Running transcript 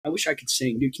I wish I could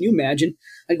sing, dude. Can you imagine?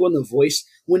 I'd go on The Voice,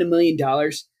 win $1 million,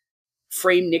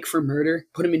 frame Nick for murder,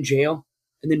 put him in jail,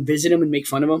 and then visit him and make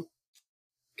fun of him.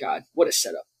 God, what a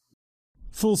setup.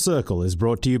 Full Circle is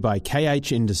brought to you by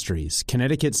KH Industries,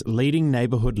 Connecticut's leading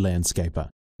neighbourhood landscaper.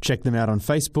 Check them out on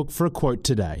Facebook for a quote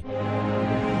today.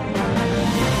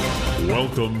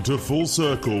 Welcome to Full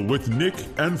Circle with Nick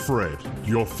and Fred,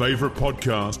 your favourite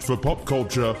podcast for pop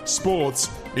culture, sports,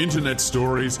 internet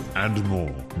stories, and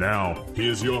more. Now,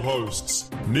 here's your hosts,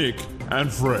 Nick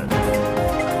and Fred.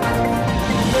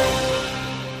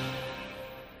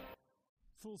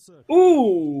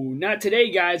 Ooh, not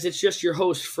today, guys. It's just your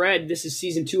host, Fred. This is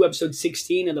Season 2, Episode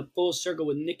 16 of the Full Circle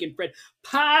with Nick and Fred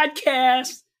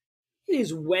podcast. It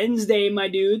is Wednesday, my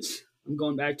dudes. I'm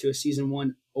going back to a Season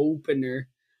 1 opener.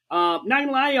 Not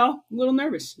gonna lie, y'all, I'm a little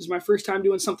nervous. This is my first time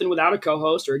doing something without a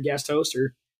co-host or a guest host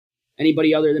or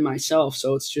anybody other than myself.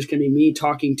 So it's just gonna be me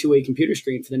talking to a computer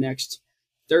screen for the next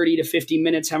 30 to 50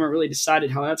 minutes. Haven't really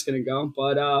decided how that's gonna go,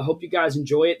 but hope you guys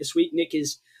enjoy it. This week, Nick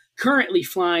is currently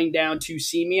flying down to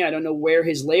see me. I don't know where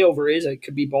his layover is. It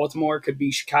could be Baltimore, it could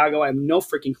be Chicago. I have no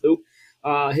freaking clue.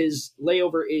 His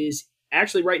layover is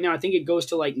actually right now, I think it goes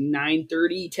to like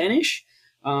 9:30, 10-ish.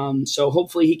 So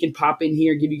hopefully he can pop in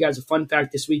here, give you guys a fun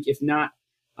fact this week. If not,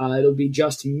 it'll be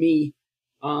just me.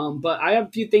 But I have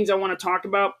a few things I want to talk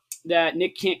about that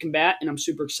Nick can't combat, and I'm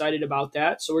super excited about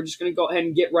that. So we're just going to go ahead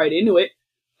and get right into it.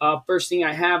 First thing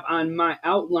I have on my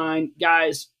outline,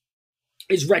 guys,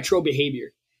 is retro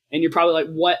behavior. And you're probably like,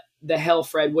 what the hell,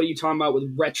 Fred? What are you talking about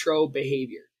with retro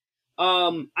behavior?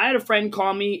 I had a friend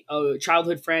call me, a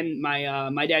childhood friend.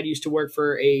 My dad used to work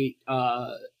for a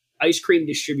ice cream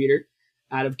distributor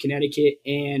out of Connecticut,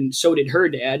 and so did her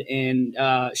dad. And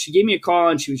she gave me a call,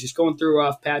 and she was just going through a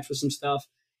rough patch with some stuff.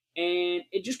 And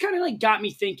it just kind of like got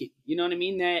me thinking, you know what I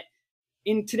mean? That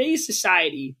in today's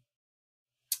society,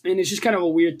 and it's just kind of a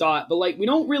weird thought, but like we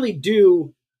don't really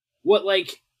do what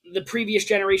like the previous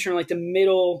generation or like the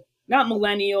middle, not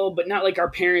millennial, but not like our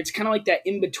parents, kind of like that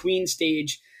in-between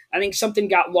stage. I think something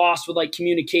got lost with like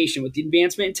communication, with the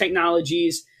advancement in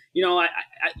technologies. You know,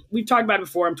 we've talked about it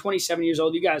before. I'm 27 years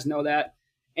old. You guys know that.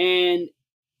 And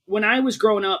when I was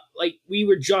growing up, like we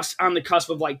were just on the cusp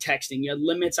of like texting. You had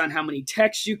limits on how many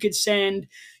texts you could send.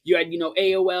 You had,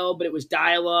 AOL, but it was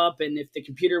dial up. And if the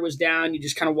computer was down, you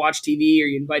just kind of watched TV or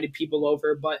you invited people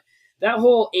over. But that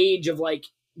whole age of like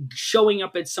showing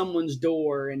up at someone's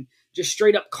door and just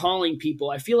straight up calling people,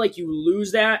 I feel like you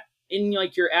lose that in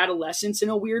like your adolescence in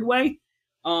a weird way.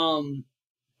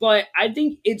 But I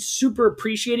think it's super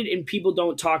appreciated and people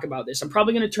don't talk about this. I'm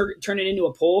probably going to turn it into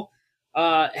a poll.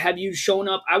 Have you shown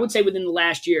up, I would say within the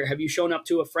last year, have you shown up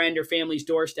to a friend or family's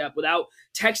doorstep without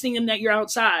texting them that you're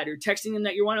outside or texting them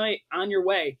that you're on your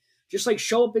way? Just like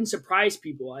show up and surprise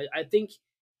people. I think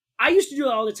I used to do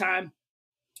it all the time.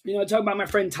 I talk about my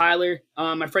friend Tyler,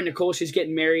 my friend Nicole, she's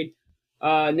getting married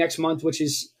next month, which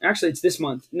is actually it's this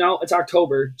month. No, it's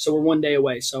October. So we're one day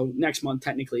away. So next month,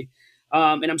 technically.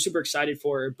 And I'm super excited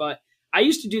for her. But I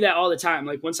used to do that all the time.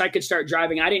 Like once I could start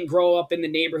driving, I didn't grow up in the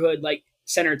neighborhood, like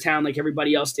center of town, like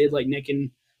everybody else did, like Nick and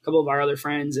a couple of our other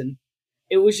friends. And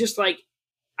it was just like,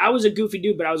 I was a goofy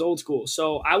dude, but I was old school.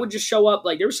 So I would just show up.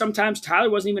 Like there were sometimes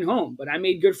Tyler wasn't even home, but I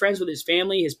made good friends with his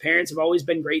family. His parents have always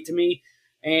been great to me.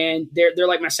 And they're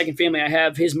like my second family. I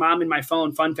have his mom in my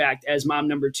phone, fun fact, as mom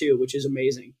number 2, which is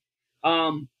amazing.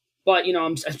 But,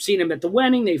 I've seen them at the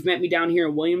wedding. They've met me down here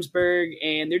in Williamsburg,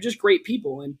 and they're just great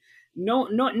people. And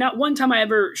not one time I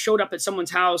ever showed up at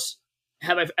someone's house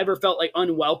have I ever felt like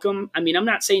unwelcome. I mean, I'm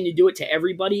not saying to do it to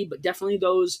everybody, but definitely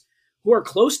those who are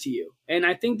close to you. And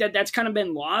I think that that's kind of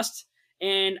been lost.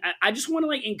 And I just want to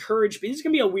like encourage people. This is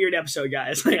going to be a weird episode,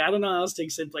 guys. Like, I don't know how else to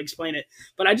explain it,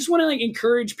 but I just want to like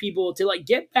encourage people to like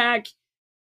get back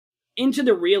into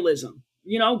the realism,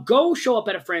 go show up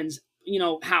at a friend's,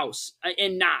 house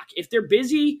and knock. If they're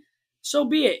busy, so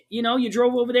be it. You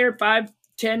drove over there 5,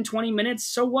 10, 20 minutes.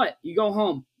 So what? You go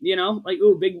home, like,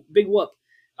 ooh, big whoop.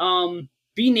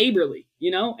 Be neighborly,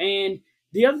 and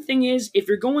the other thing is if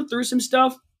you're going through some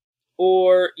stuff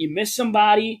or you miss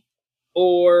somebody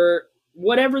or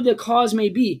whatever the cause may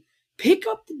be, pick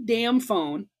up the damn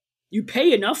phone. You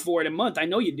pay enough for it a month. I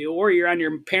know you do. Or you're on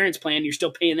your parents' plan. You're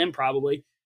still paying them probably.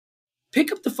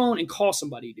 Pick up the phone and call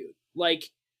somebody, dude. Like,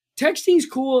 texting's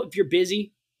cool if you're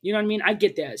busy. You know what I mean? I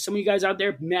get that. Some of you guys out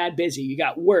there, mad busy. You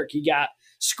got work. You got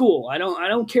school. I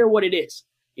don't care what it is.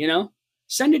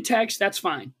 Send a text. That's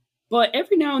fine. But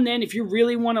every now and then, if you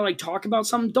really want to like talk about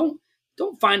something,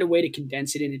 don't find a way to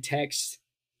condense it in a text.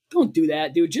 Don't do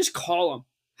that, dude. Just call them.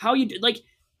 How you do? Like,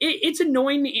 it's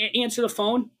annoying to answer the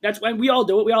phone. That's why we all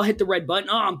do it. We all hit the red button.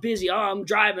 Oh, I'm busy. Oh, I'm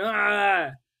driving.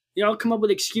 Come up with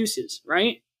excuses,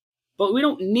 right? but we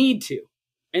don't need to.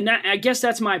 And that, I guess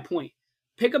that's my point.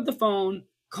 Pick up the phone,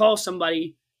 call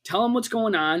somebody, tell them what's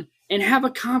going on, and have a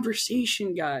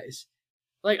conversation, guys.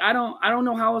 Like, I don't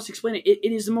know how else to explain it.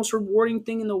 It is the most rewarding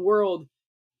thing in the world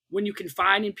when you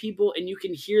confide in people and you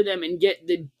can hear them and get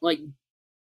the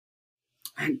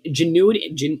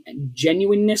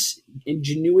genuineness,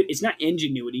 ingenuity. It's not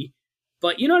ingenuity,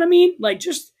 but you know what I mean? Like,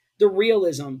 just the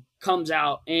realism comes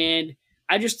out. And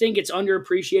I just think it's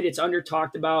underappreciated. It's under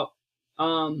talked about.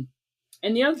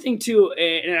 And the other thing too,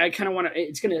 and I kind of want to,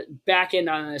 it's going to back end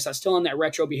on this. I'm still on that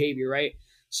retro behavior, right?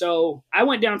 So I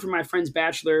went down for my friend's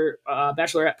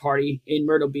bachelorette party in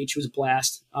Myrtle Beach. It was a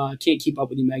blast. Can't keep up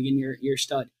with you, Megan. You're a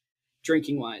stud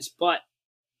drinking wise. But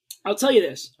I'll tell you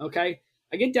this, okay?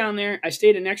 I get down there. I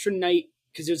stayed an extra night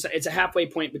because it's a halfway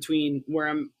point between where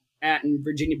I'm at in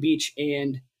Virginia Beach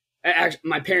and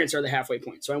my parents are the halfway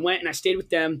point. So I went and I stayed with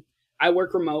them. I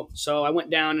work remote, so I went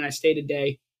down and I stayed a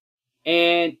day.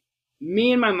 And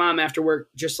me and my mom after work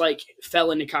just like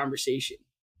fell into conversation.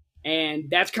 And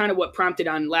that's kind of what prompted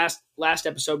on last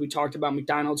episode. We talked about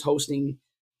McDonald's hosting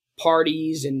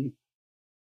parties and,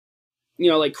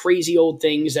 like crazy old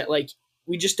things that like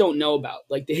we just don't know about,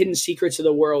 like the hidden secrets of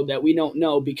the world that we don't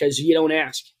know because you don't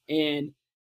ask. And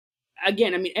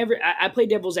again, I mean, I play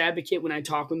devil's advocate when I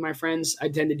talk with my friends. I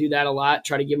tend to do that a lot,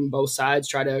 try to give them both sides,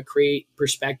 try to create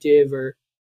perspective or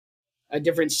a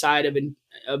different side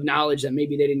of knowledge that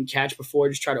maybe they didn't catch before,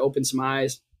 just try to open some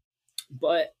eyes.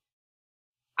 But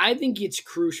I think it's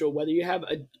crucial whether you have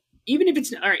even if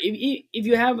it's, all right, if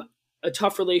you have a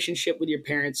tough relationship with your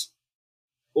parents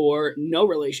or no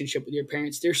relationship with your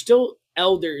parents, there's still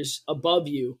elders above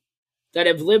you that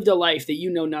have lived a life that you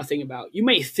know nothing about. You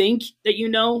may think that you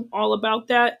know all about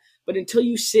that, but until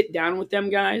you sit down with them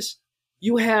guys,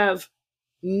 you have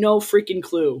no freaking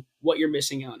clue what you're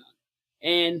missing out on.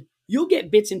 And you'll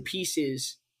get bits and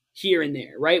pieces here and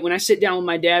there, right? When I sit down with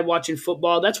my dad watching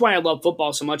football, that's why I love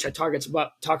football so much. I talk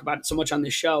about it so much on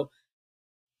this show,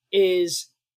 is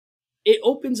it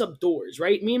opens up doors,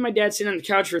 right? Me and my dad sitting on the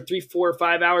couch for 3, 4,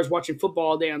 5 hours watching football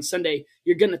all day on Sunday.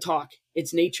 You're going to talk.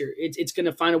 It's nature. It's going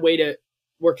to find a way to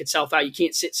work itself out. You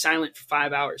can't sit silent for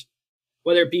 5 hours,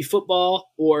 whether it be football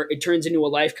or it turns into a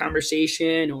life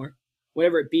conversation or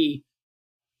whatever it be.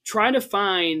 Try to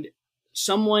find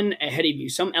someone ahead of you,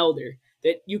 some elder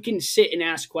that you can sit and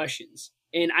ask questions.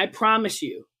 And I promise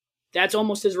you, that's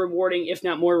almost as rewarding, if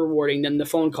not more rewarding, than the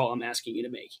phone call I'm asking you to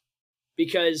make.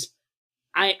 Because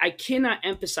I cannot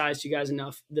emphasize to you guys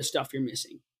enough the stuff you're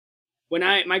missing. When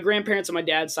my grandparents on my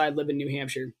dad's side live in New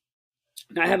Hampshire,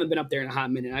 and I haven't been up there in a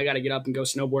hot minute. I got to get up and go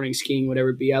snowboarding, skiing, whatever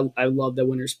it be. I love the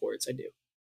winter sports. I do.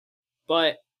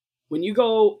 But when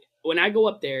I go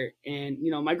up there, and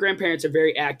my grandparents are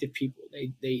very active people.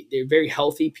 They're very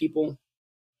healthy people,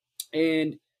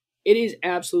 and it is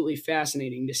absolutely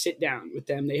fascinating to sit down with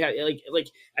them. They have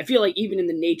like I feel like even in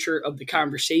the nature of the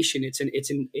conversation,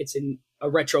 it's in a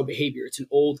retro behavior. It's an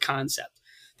old concept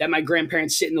that my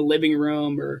grandparents sit in the living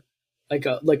room or like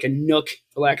a nook,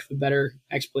 for lack of a better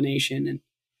explanation,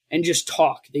 and just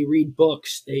talk. They read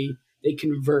books. They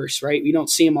converse. Right? We don't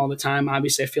see them all the time.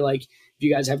 Obviously, I feel like if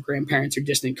you guys have grandparents or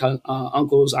distant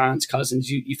uncles, aunts, cousins,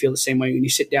 you feel the same way when you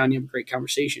sit down and you have a great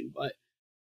conversation. But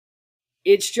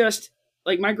it's just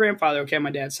like my grandfather. Okay, on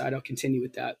my dad's side, I'll continue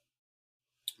with that.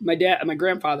 My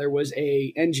grandfather was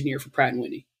a engineer for Pratt &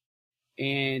 Whitney.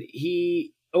 And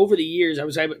he, over the years, I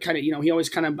was able kind of, he always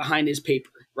kind of behind his paper,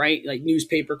 right? Like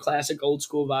newspaper, classic, old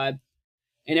school vibe.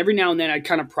 And every now and then I'd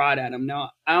kind of prod at him.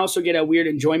 Now, I also get a weird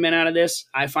enjoyment out of this.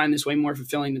 I find this way more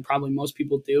fulfilling than probably most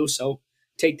people do. So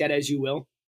take that as you will.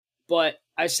 But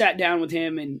I sat down with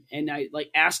him and I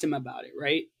asked him about it,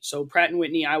 right? So Pratt &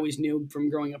 Whitney, I always knew from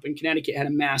growing up in Connecticut, had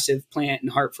a massive plant in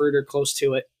Hartford or close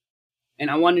to it.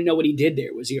 And I wanted to know what he did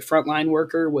there. Was he a frontline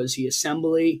worker? Was he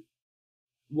assembly?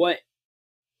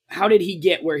 How did he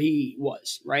get where he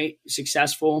was, right?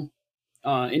 Successful,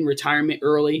 in retirement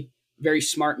early, very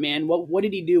smart man. What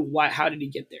did he do? How did he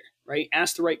get there, right?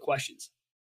 Ask the right questions.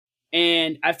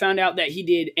 And I found out that he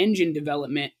did engine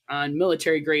development on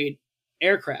military-grade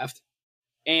aircraft,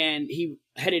 and he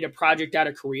headed a project out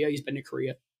of Korea. He's been to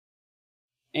Korea.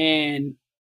 And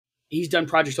he's done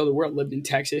projects all over the world, lived in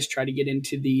Texas, tried to get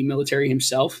into the military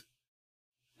himself.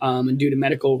 And due to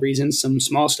medical reasons, some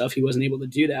small stuff, he wasn't able to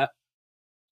do that.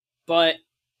 But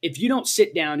if you don't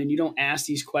sit down and you don't ask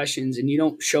these questions and you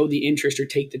don't show the interest or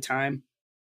take the time,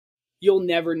 you'll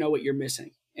never know what you're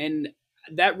missing. And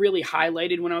that really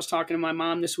highlighted when I was talking to my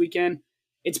mom this weekend.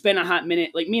 It's been a hot minute.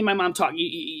 Like me and my mom talk.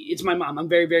 It's my mom. I'm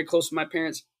very, very close to my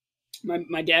parents.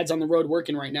 My dad's on the road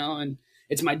working right now, and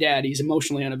it's my dad. He's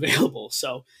emotionally unavailable.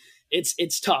 So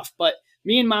it's tough. But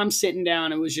me and Mom sitting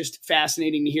down, it was just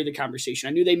fascinating to hear the conversation.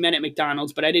 I knew they met at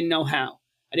McDonald's, but I didn't know how.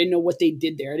 I didn't know what they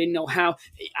did there. I didn't know how.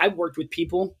 I worked with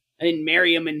people. I didn't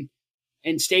marry them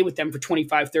and stay with them for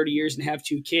 25, 30 years and have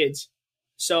 2 kids.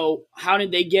 So how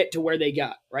did they get to where they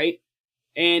got, right?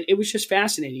 And it was just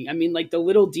fascinating. I mean, like the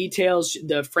little details,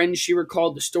 the friends she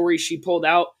recalled, the stories she pulled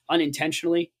out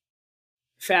unintentionally,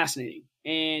 fascinating.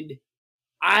 And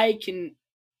I can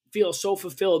feel so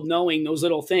fulfilled knowing those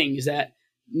little things that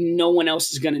no one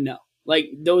else is going to know.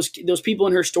 Like those people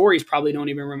in her stories probably don't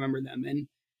even remember them. And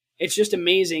it's just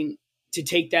amazing to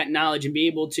take that knowledge and be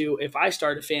able to, if I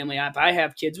start a family, if I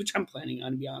have kids, which I'm planning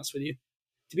on, to be honest with you,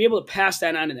 to be able to pass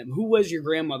that on to them. Who was your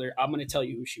grandmother? I'm going to tell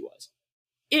you who she was.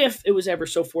 If it was ever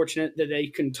so fortunate that they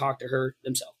couldn't talk to her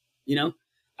themselves,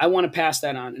 I want to pass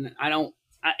that on. And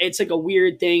it's like a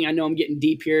weird thing. I know I'm getting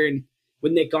deep here, and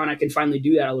with Nick gone, I can finally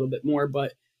do that a little bit more.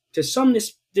 But to sum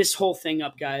this whole thing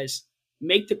up, guys,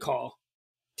 make the call,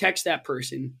 text that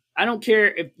person. I don't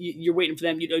care if you're waiting for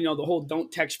them, the whole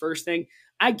don't text first thing.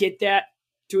 I get that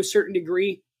to a certain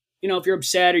degree. If you're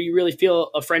upset or you really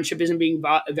feel a friendship isn't being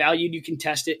valued, you can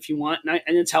test it if you want, and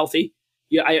it's healthy.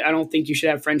 Yeah, I don't think you should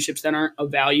have friendships that aren't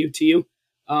of value to you,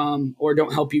 or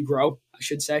don't help you grow, I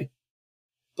should say.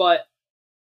 But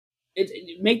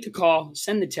make the call,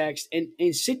 send the text,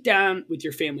 and sit down with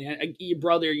your family, your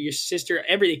brother, your sister,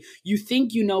 everything. You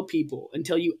think you know people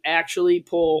until you actually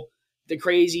pull the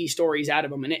crazy stories out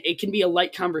of them. And it can be a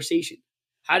light conversation.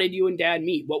 How did you and Dad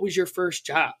meet? What was your first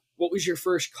job? What was your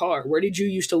first car? Where did you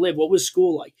used to live? What was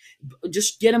school like?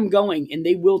 Just get them going, and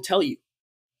they will tell you.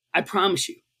 I promise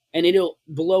you. And it'll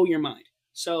blow your mind.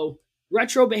 So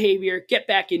retro behavior, get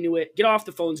back into it. Get off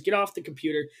the phones. Get off the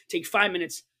computer. Take 5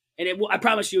 minutes. And I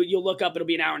promise you, you'll look up. It'll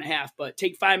be an hour and a half. But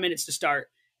take 5 minutes to start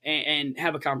and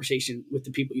have a conversation with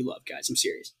the people you love, guys. I'm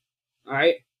serious. All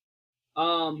right?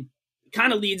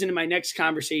 Kind of leads into my next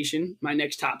conversation, my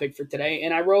next topic for today.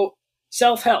 And I wrote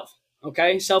self-help.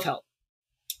 Okay? Self-help.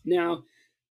 Now,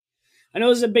 I know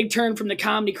this is a big turn from the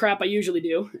comedy crap I usually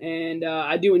do, and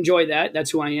I do enjoy that. That's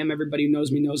who I am. Everybody who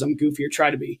knows me knows I'm goofy or try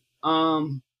to be.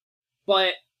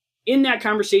 But in that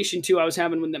conversation, too, I was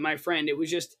having with my friend, it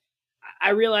was just,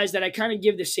 I realized that I kind of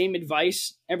give the same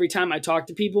advice every time I talk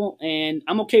to people, and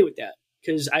I'm okay with that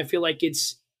because I feel like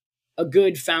it's a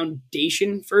good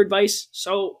foundation for advice,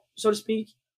 so to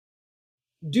speak.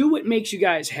 Do what makes you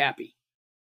guys happy.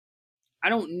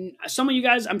 Some of you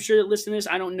guys, I'm sure that listen to this,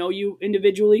 I don't know you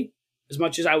individually as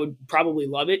much as I would probably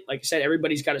love it. Like I said,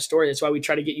 everybody's got a story. That's why we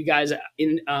try to get you guys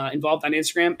involved on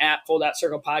Instagram at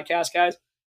Full.Circle Podcast, guys.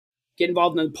 Get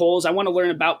involved in the polls. I want to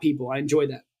learn about people. I enjoy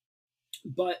that.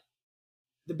 But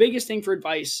the biggest thing for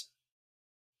advice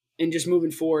and just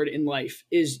moving forward in life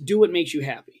is do what makes you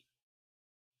happy.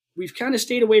 We've kind of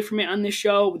stayed away from it on this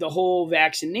show with the whole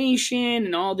vaccination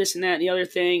and all this and that and the other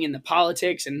thing and the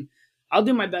politics, and I'll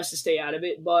do my best to stay out of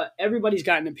it, but everybody's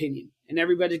got an opinion, and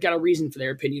everybody's got a reason for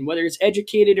their opinion. Whether it's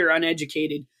educated or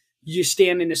uneducated, you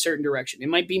stand in a certain direction. It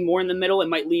might be more in the middle. It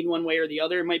might lean one way or the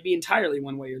other. It might be entirely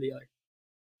one way or the other.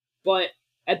 But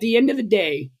at the end of the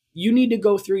day, you need to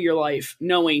go through your life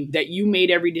knowing that you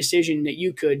made every decision that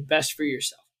you could best for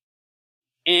yourself.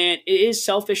 And it is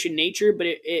selfish in nature, but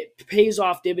it pays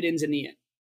off dividends in the end.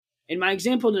 And my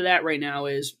example to that right now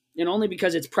is, and only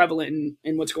because it's prevalent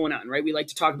in what's going on, right? We like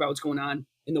to talk about what's going on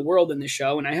in the world in this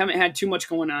show, and I haven't had too much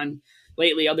going on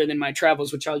lately other than my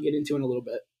travels, which I'll get into in a little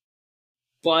bit.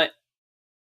 But,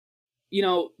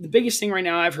 the biggest thing right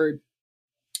now I've heard,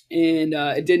 and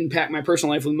it did impact my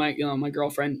personal life with my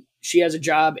girlfriend. She has a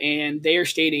job, and they are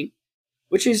stating,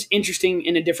 which is interesting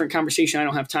in a different conversation I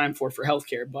don't have time for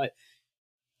healthcare, but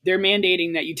they're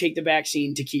mandating that you take the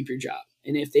vaccine to keep your job.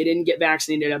 And if they didn't get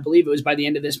vaccinated, I believe it was by the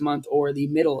end of this month or the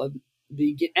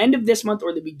end of this month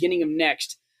or the beginning of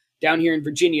next, down here in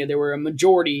Virginia, there were a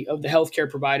majority of the healthcare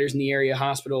providers in the area,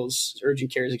 hospitals,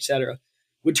 urgent cares, etc.,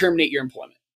 would terminate your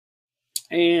employment.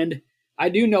 And I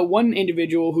do know one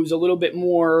individual who's a little bit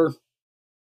more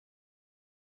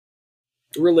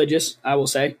religious, I will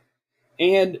say,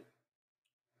 and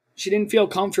she didn't feel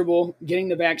comfortable getting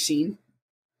the vaccine.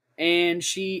 And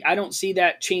I don't see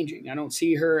that changing. I don't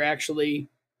see her actually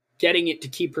getting it to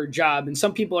keep her job. And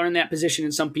some people are in that position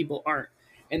and some people aren't.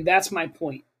 And that's my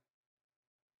point.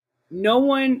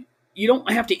 You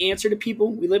don't have to answer to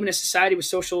people. We live in a society with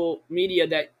social media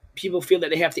that people feel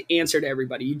that they have to answer to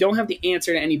everybody. You don't have to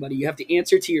answer to anybody. You have to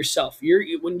answer to yourself.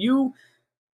 When you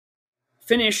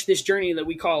finish this journey that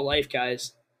we call life,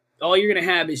 guys, all you're going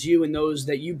to have is you and those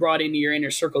that you brought into your inner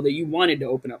circle that you wanted to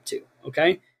open up to,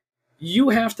 okay? You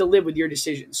have to live with your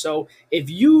decisions. So if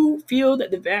you feel that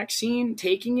the vaccine,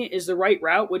 taking it is the right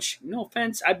route, which, no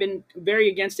offense, I've been very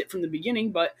against it from the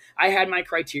beginning, but I had my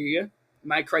criteria.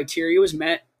 My criteria was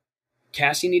met.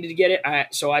 Cassie needed to get it.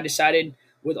 So I decided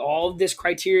with all of this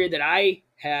criteria that I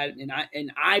had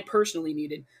and I personally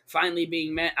needed finally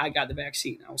being met, I got the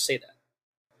vaccine. I will say that.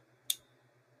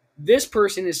 This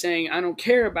person is saying, I don't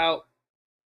care about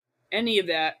any of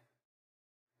that.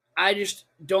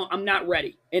 I'm not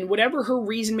ready. And whatever her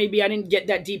reason may be, I didn't get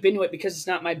that deep into it because it's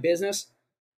not my business.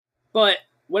 But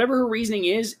whatever her reasoning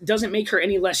is, doesn't make her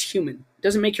any less human.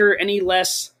 Doesn't make her any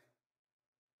less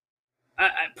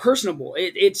personable.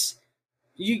 It's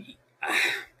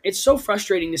so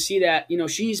frustrating to see that,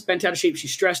 she's bent out of shape.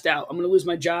 She's stressed out. I'm going to lose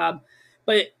my job.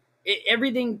 But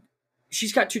everything,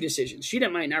 she's got two decisions. She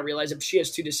might not realize it, she has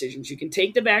two decisions. You can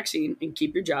take the vaccine and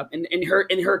keep your job. And in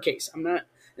her case,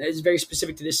 it's very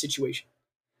specific to this situation.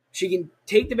 She can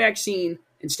take the vaccine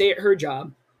and stay at her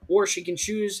job, or she can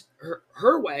choose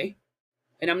her way.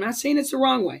 And I'm not saying it's the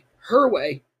wrong way. Her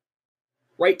way,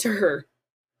 right to her,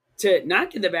 to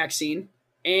not get the vaccine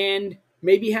and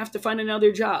maybe have to find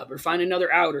another job or find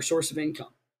another out or source of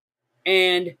income.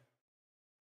 And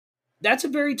that's a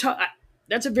very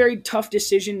tough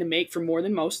decision to make for more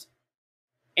than most.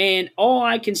 And all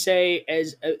I can say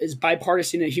as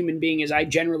bipartisan a human being as I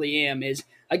generally am is,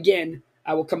 again,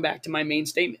 I will come back to my main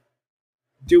statement.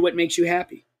 Do what makes you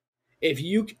happy. If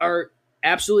you are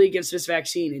absolutely against this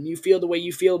vaccine and you feel the way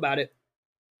you feel about it,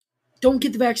 don't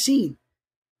get the vaccine.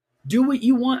 Do what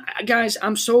you want. Guys,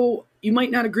 you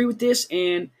might not agree with this,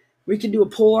 and we can do a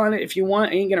poll on it if you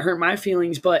want. It ain't going to hurt my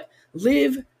feelings, but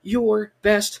live your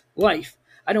best life.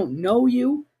 I don't know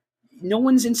you. No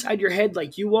one's inside your head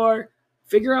like you are.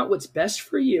 Figure out what's best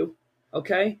for you,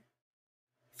 okay?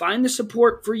 Find the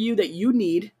support for you that you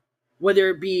need, whether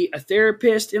it be a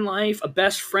therapist in life, a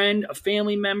best friend, a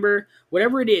family member,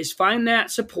 whatever it is, find that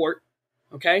support,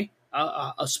 okay?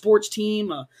 A sports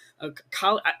team, a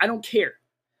college, I don't care.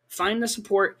 Find the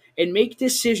support and make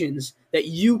decisions that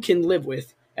you can live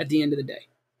with at the end of the day.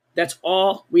 That's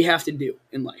all we have to do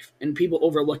in life. And people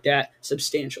overlook that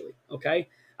substantially, okay?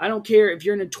 I don't care if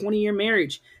you're in a 20-year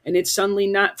marriage and it's suddenly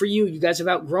not for you. You guys have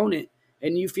outgrown it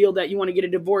and you feel that you want to get a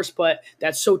divorce, but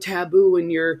that's so taboo in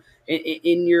your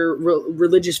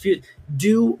religious view.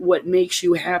 Do what makes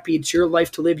you happy. It's your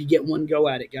life to live. You get one go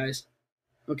at it, guys.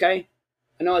 Okay?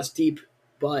 I know it's deep,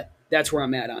 but that's where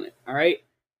I'm at on it, all right?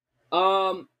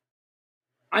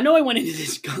 I know I went into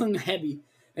this gung heavy,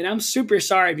 and I'm super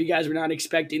sorry if you guys were not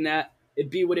expecting that. It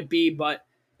be what it be, but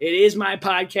it is my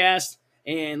podcast.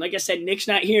 And like I said, Nick's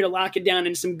not here to lock it down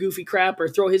in some goofy crap or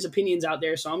throw his opinions out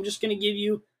there. So I'm just going to give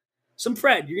you some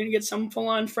Fred. You're going to get some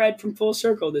full-on Fred from Full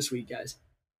Circle this week, guys.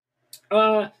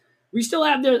 We still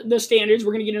have the standards.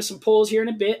 We're going to get into some polls here in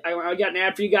a bit. I got an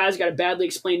ad for you guys. Got a badly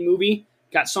explained movie.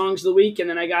 Got songs of the week. And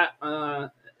then I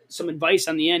got some advice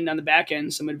on the back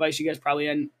end. Some advice you guys probably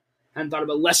hadn't thought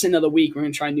about. Lesson of the week. We're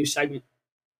going to try a new segment.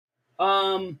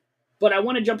 But I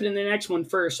want to jump into the next one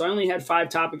first. So I only had 3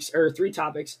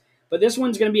 topics. But this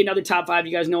one's going to be another top 5.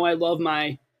 You guys know I love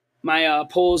my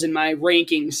polls and my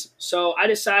rankings. So I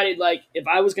decided, if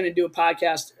I was going to do a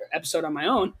podcast episode on my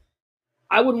own,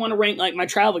 I would want to rank, my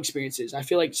travel experiences. I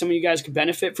feel like some of you guys could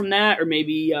benefit from that, or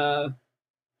maybe you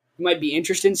might be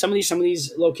interested in some of these. Some of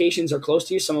these locations are close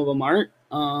to you. Some of them aren't.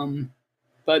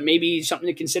 But maybe something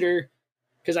to consider,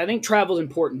 because I think travel is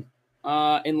important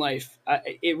in life.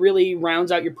 It really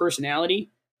rounds out your personality.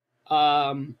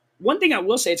 One thing I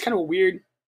will say, it's kind of a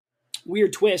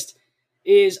weird twist,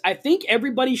 is I think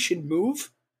everybody should move.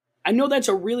 I know that's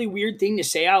a really weird thing to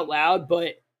say out loud,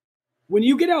 but when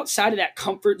you get outside of that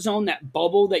comfort zone, that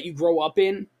bubble that you grow up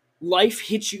in, life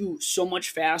hits you so much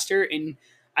faster. And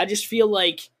I just feel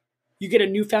like you get a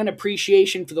newfound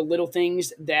appreciation for the little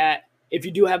things that, if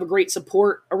you do have a great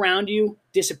support around you,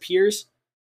 disappears.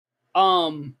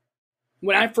 When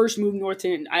I first moved north,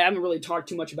 and I haven't really talked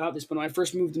too much about this, but when I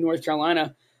first moved to North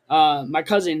Carolina, my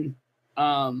cousin,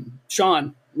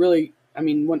 Sean, really,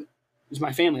 it was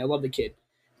my family. I love the kid.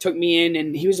 Took me in,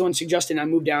 and he was the one suggesting I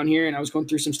move down here, and I was going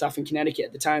through some stuff in Connecticut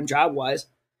at the time, job-wise.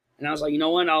 And I was like, you know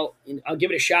what, I'll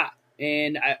give it a shot.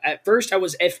 And at first I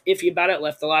was iffy about it,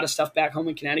 left a lot of stuff back home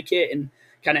in Connecticut and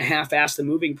kind of half-assed the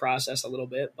moving process a little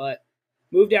bit. But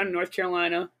moved down to North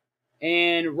Carolina,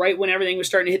 and right when everything was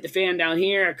starting to hit the fan down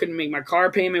here, I couldn't make my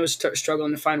car payment. I was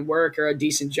struggling to find work or a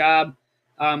decent job.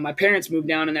 My parents moved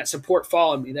down, and that support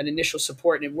followed me, that initial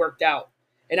support, and it worked out.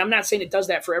 And I'm not saying it does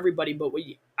that for everybody, but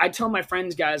I tell my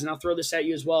friends, guys, and I'll throw this at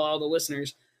you as well, all the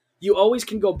listeners, you always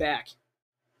can go back.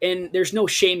 And there's no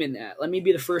shame in that. Let me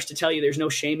be the first to tell you there's no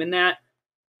shame in that.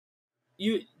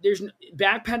 there's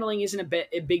backpedaling isn't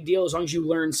a big deal as long as you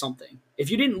learn something. If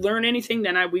you didn't learn anything,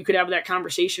 then we could have that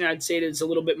conversation. I'd say that it's a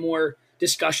little bit more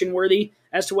discussion worthy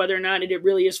as to whether or not it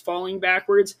really is falling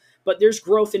backwards, but there's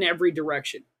growth in every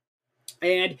direction.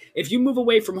 And if you move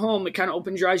away from home, it kind of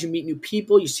opens your eyes. You meet new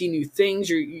people, you see new things,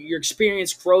 your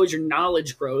experience grows, your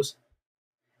knowledge grows.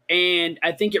 And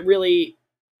I think it really,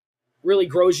 really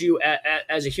grows you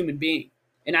as a human being.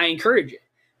 And I encourage it.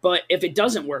 But if it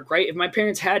doesn't work, right? If my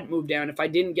parents hadn't moved down, if I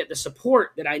didn't get the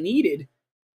support that I needed,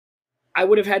 I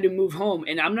would have had to move home.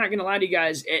 And I'm not going to lie to you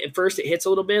guys. At first, it hits a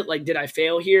little bit. Like, did I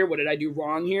fail here? What did I do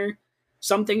wrong here?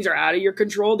 Some things are out of your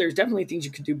control. There's definitely things you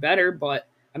could do better. But,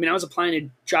 I mean, I was applying to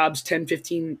jobs, 10,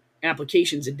 15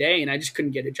 applications a day, and I just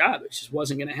couldn't get a job. It just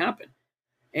wasn't going to happen.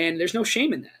 And there's no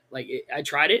shame in that. Like, I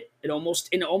tried it. It almost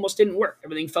didn't work.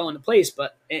 Everything fell into place.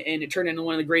 And it turned into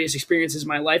one of the greatest experiences of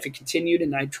my life. It continued,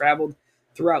 and I traveled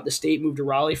throughout the state, moved to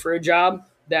Raleigh for a job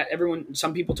that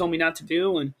some people told me not to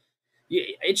do. And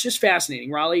it's just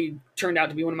fascinating. Raleigh turned out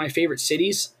to be one of my favorite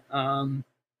cities. I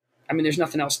mean, there's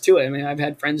nothing else to it. I mean, I've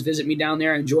had friends visit me down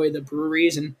there. I enjoy the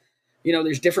breweries, and,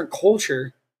 there's different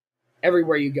culture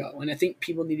everywhere you go. And I think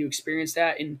people need to experience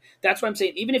that. And that's what I'm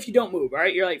saying. Even if you don't move, all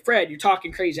right, you're like, Fred, you're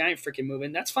talking crazy. I ain't freaking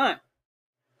moving. That's fine.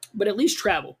 But at least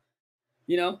travel.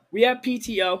 We have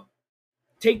PTO.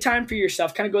 Take time for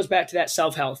yourself. Kind of goes back to that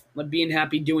self-health, like being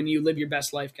happy, doing you, live your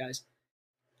best life, guys.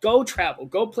 Go travel.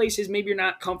 Go places maybe you're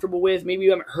not comfortable with, maybe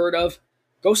you haven't heard of.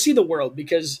 Go see the world,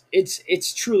 because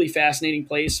it's truly fascinating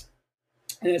place,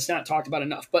 and it's not talked about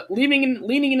enough. But leaning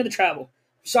into the travel.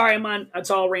 Sorry, it's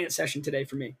all rant session today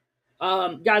for me.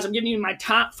 Guys, I'm giving you my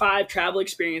top 5 travel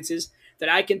experiences that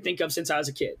I can think of since I was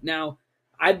a kid. Now,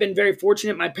 I've been very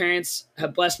fortunate. My parents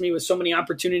have blessed me with so many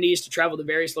opportunities to travel to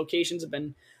various locations. I've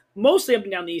been mostly up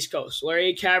and down the East Coast.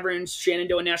 Laurier Caverns,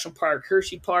 Shenandoah National Park,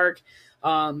 Hershey Park,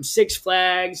 Six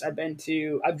Flags. I've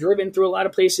driven through a lot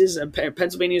of places.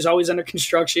 Pennsylvania is always under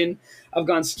construction. I've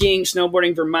gone skiing,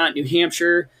 snowboarding, Vermont, New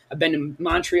Hampshire. I've been to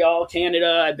Montreal,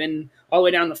 Canada. I've been all the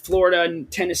way down to Florida and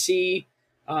Tennessee,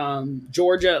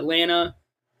 Georgia, Atlanta,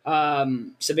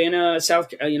 Savannah,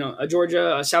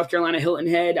 Georgia, South Carolina, Hilton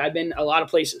Head. I've been a lot of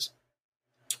places.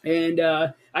 And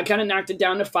I kind of knocked it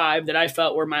down to 5 that I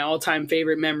felt were my all-time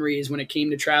favorite memories when it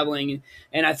came to traveling.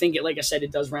 And I think, like I said,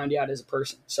 it does round you out as a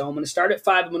person. So I'm going to start at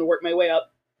 5. I'm going to work my way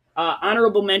up.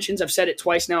 Honorable mentions, I've said it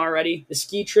twice now already, the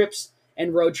ski trips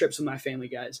and road trips with my family,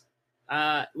 guys.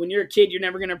 When you're a kid, you're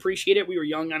never going to appreciate it. We were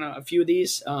young on a few of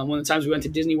these. One of the times we went to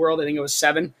Disney World, I think I was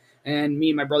 7, and me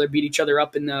and my brother beat each other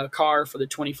up in the car for the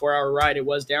 24-hour ride it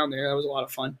was down there. That was a lot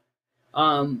of fun.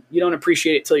 You don't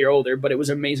appreciate it till you're older, but it was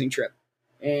an amazing trip.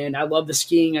 And I love the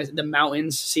skiing, the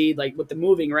mountains. See, like with the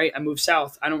moving, right? I moved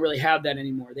south. I don't really have that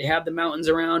anymore. They have the mountains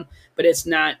around, but it's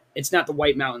not the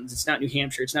White Mountains. It's not New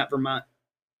Hampshire. It's not Vermont.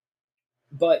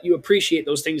 But you appreciate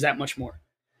those things that much more.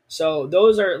 So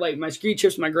those are like my ski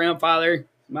trips with my grandfather,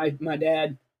 my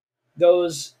dad.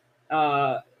 Those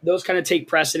kind of take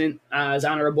precedent as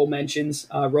honorable mentions.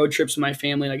 Road trips with my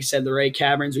family, like I said, the Laurier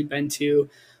Caverns we've been to.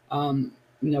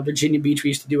 Virginia Beach we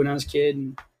used to do when I was a kid.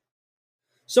 And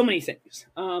so many things.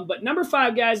 But number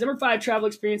 5, guys, travel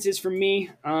experiences for me.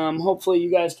 Hopefully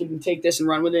you guys can take this and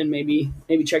run with it and maybe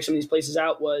check some of these places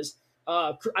out. Was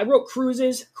I wrote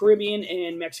cruises, Caribbean,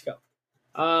 and Mexico.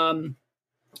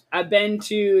 I've been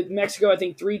to Mexico, I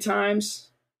think 3 times.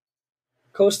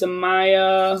 Costa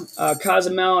Maya,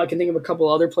 Cozumel. I can think of a couple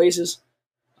other places,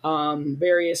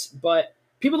 various. But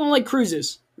people don't like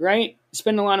cruises, right?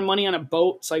 Spend a lot of money on a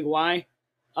boat. It's like, why?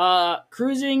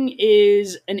 Cruising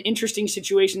is an interesting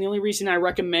situation. The only reason I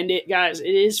recommend it, guys, it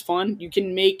is fun. You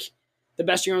can make the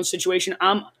best of your own situation.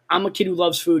 I'm a kid who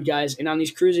loves food, guys, and on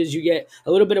these cruises you get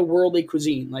a little bit of worldly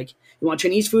cuisine. Like, you want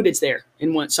Chinese food, it's there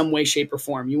in some way, shape, or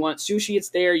form. You want sushi, it's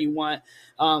there. You want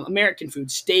American food,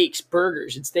 steaks,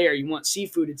 burgers, it's there. You want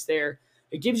seafood, it's there.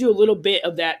 It gives you a little bit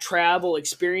of that travel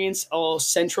experience all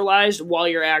centralized while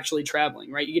you're actually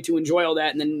traveling, right? You get to enjoy all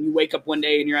that, and then you wake up one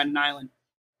day and you're on an island.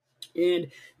 And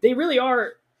they really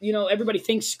are, everybody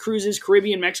thinks cruises,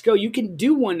 Caribbean, Mexico. You can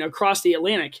do one across the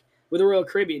Atlantic with the Royal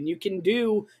Caribbean. You can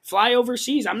fly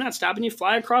overseas. I'm not stopping you.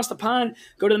 Fly across the pond,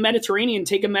 go to the Mediterranean,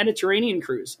 take a Mediterranean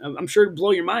cruise. I'm sure it'll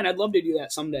blow your mind. I'd love to do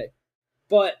that someday.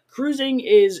 But cruising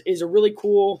is a really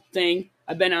cool thing.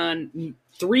 I've been on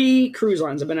 3 cruise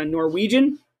lines. I've been on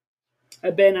Norwegian,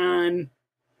 I've been on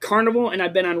Carnival, and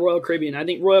I've been on Royal Caribbean. I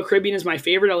think Royal Caribbean is my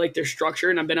favorite. I like their structure,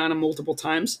 and I've been on them multiple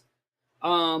times.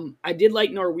 I did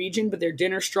like Norwegian, but their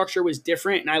dinner structure was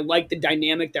different, and I liked the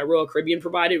dynamic that Royal Caribbean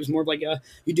provided. It was more of like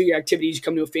you do your activities, you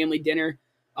come to a family dinner.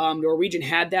 Norwegian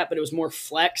had that, but it was more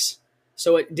flex.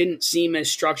 so it didn't seem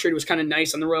as structured. It was kind of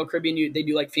nice on the Royal Caribbean. They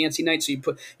do like fancy nights,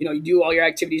 so you do all your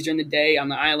activities during the day on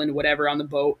the island, whatever, on the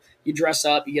boat. You dress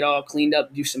up, you get all cleaned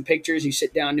up, do some pictures, you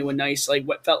sit down to a nice, like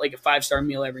what felt like a 5-star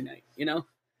meal every night,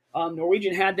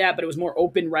 Norwegian had that, but it was more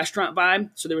open restaurant vibe,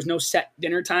 so there was no set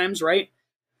dinner times, right?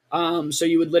 So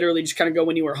you would literally just kind of go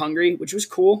when you were hungry, which was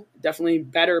cool, definitely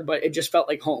better, but it just felt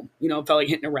like home, it felt like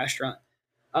hitting a restaurant.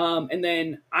 And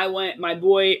then I went, my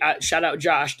boy, shout out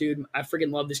Josh, dude. I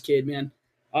freaking love this kid, man.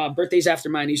 Birthday's after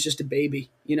mine. He's just a baby,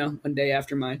 one day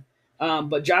after mine.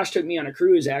 But Josh took me on a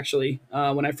cruise, actually.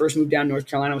 When I first moved down to North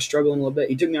Carolina, I was struggling a little bit.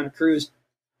 He took me on a cruise,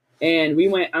 and we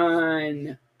went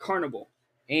on Carnival.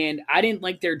 And I didn't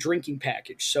like their drinking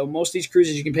package. So most of these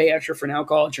cruises, you can pay extra for an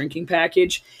alcoholic drinking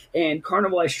package. And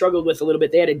Carnival, I struggled with a little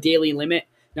bit. They had a daily limit.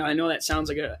 Now, I know that sounds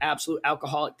like an absolute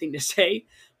alcoholic thing to say,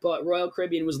 but Royal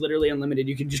Caribbean was literally unlimited.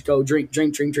 You could just go drink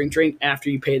after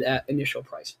you pay that initial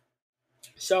price.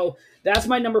 So that's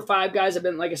my number 5, guys. I've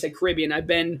been, like I said, Caribbean. I've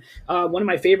been, one of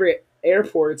my favorite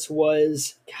airports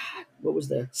was, what was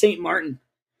the St. Martin.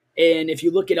 And if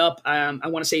you look it up, I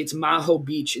want to say it's Maho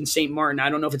Beach in St. Martin. I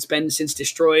don't know if it's been since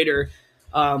destroyed or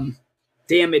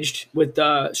damaged with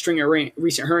the string of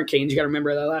recent hurricanes. You got to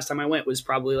remember that last time I went was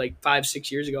probably like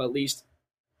 5-6 years ago at least.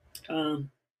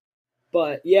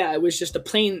 But yeah, it was just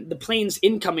the planes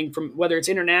incoming from whether it's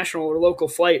international or local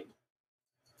flight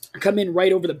come in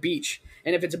right over the beach.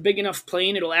 And if it's a big enough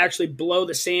plane, it'll actually blow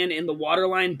the sand and the water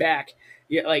line back.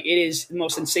 Yeah, like it is the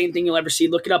most insane thing you'll ever see.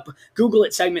 Look it up. Google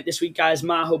it segment this week, guys.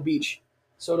 Maho Beach.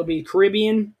 So it'll be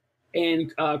Caribbean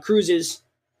and cruises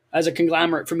as a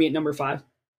conglomerate for me at number 5.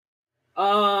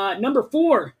 Number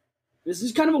 4. This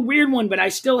is kind of a weird one, but I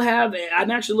still have.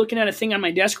 I'm actually looking at a thing on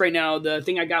my desk right now. The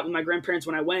thing I got with my grandparents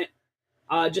when I went.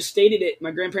 Just stated it.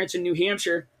 My grandparents in New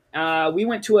Hampshire.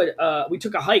 We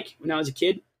took a hike when I was a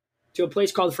kid to a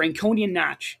place called Franconia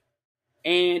Notch,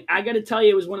 and I got to tell you,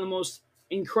 it was one of the most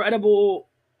incredible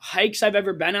hikes I've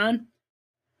ever been on.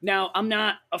 Now, I'm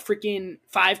not a freaking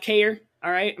 5Ker,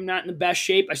 all right? I'm not in the best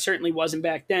shape. I certainly wasn't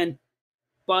back then,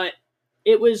 but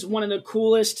it was one of the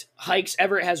coolest hikes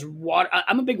ever. It has water.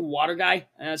 I'm a big water guy.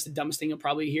 That's the dumbest thing you'll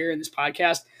probably hear in this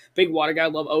podcast. Big water guy. I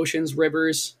love oceans,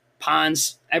 rivers,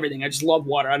 ponds, everything. I just love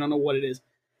water. I don't know what it is.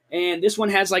 And this one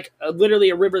has like literally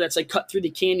a river that's like cut through the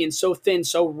canyon, so thin,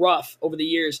 so rough over the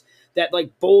years that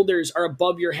like boulders are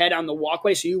above your head on the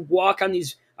walkway. So you walk on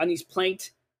these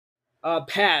planked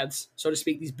paths, so to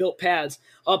speak, these built paths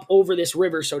up over this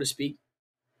river, so to speak.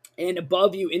 And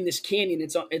above you in this canyon,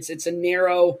 it's a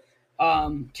narrow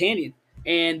canyon,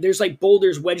 and there's like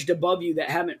boulders wedged above you that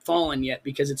haven't fallen yet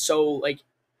because it's so like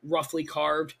roughly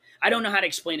carved. I don't know how to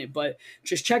explain it, but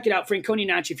just check it out. Franconia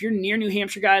Notch. If you're near New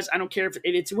Hampshire, guys, I don't care if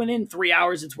it's within 3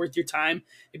 hours, it's worth your time.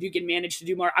 If you can manage to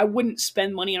do more, I wouldn't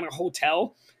spend money on a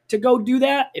hotel to go do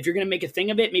that. If you're going to make a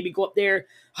thing of it, maybe go up there,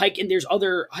 hike, and there's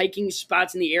other hiking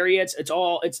spots in the area. It's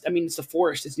the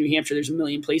forest. It's New Hampshire. There's a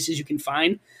million places you can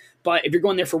find. But if you're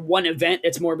going there for one event,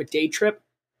 it's more of a day trip.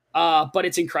 But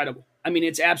it's incredible. I mean,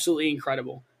 it's absolutely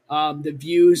incredible. The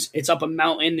views, it's up a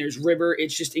mountain, there's river.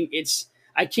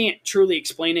 I can't truly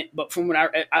explain it, but from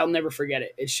what I'll never forget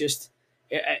it. It's just,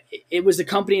 it was the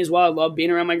company as well. I love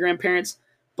being around my grandparents,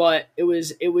 but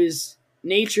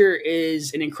nature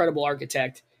is an incredible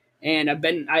architect. And I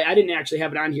didn't actually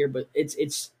have it on here, but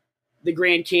it's the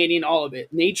Grand Canyon, all of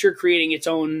it. Nature creating its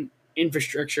own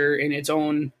infrastructure and its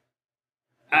own,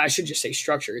 I should just say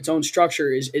structure. Its own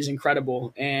structure is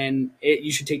incredible, and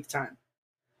you should take the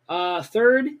time.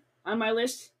 Third on my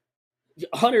list,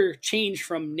 utter change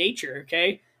from nature,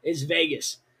 okay, is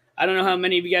Vegas. I don't know how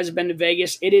many of you guys have been to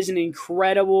Vegas. It is an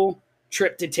incredible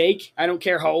trip to take. I don't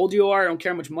care how old you are. I don't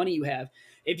care how much money you have.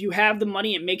 If you have the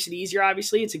money, it makes it easier,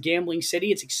 obviously. It's a gambling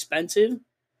city. It's expensive.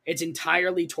 It's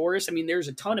entirely tourist. I mean, there's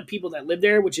a ton of people that live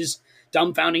there, which is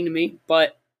dumbfounding to me,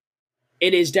 but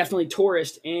it is definitely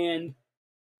tourist. And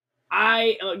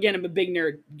I'm a big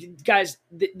nerd. Guys,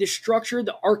 the structure,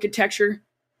 the architecture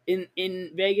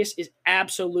in Vegas is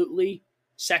absolutely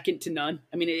second to none.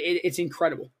 I mean, it's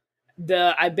incredible.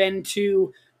 I've been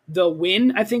to the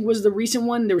Wynn, I think was the recent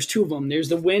one. There was 2 of them. There's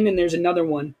the Wynn and there's another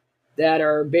one that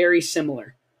are very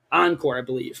similar. Encore, I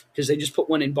believe, because they just put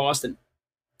one in Boston.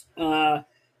 The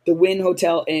Wynn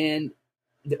Hotel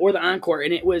or the Encore,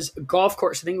 and it was a golf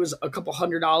course. I think it was a couple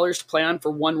 $100 to play on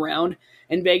for one round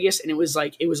in Vegas, and it was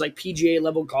like PGA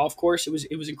level golf course. It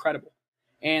was incredible.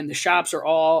 And the shops are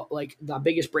all like the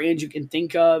biggest brands you can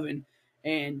think of.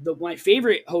 And my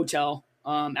favorite hotel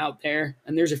out there,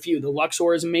 and there's a few, the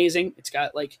Luxor is amazing. It's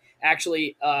got like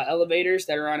actually elevators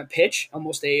that are on a pitch,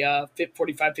 almost a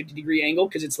 45, 50 degree angle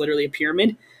because it's literally a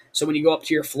pyramid. So when you go up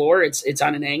to your floor, it's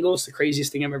on an angle. It's the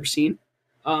craziest thing I've ever seen.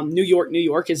 New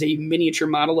York is a miniature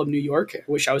model of New York. I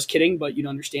wish I was kidding, but you'd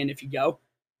understand if you go.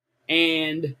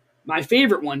 And my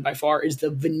favorite one by far is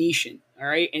the Venetian. All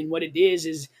right. And what it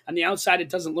is on the outside, it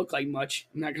doesn't look like much.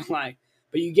 I'm not going to lie.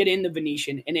 But you get in the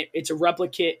Venetian, and it's a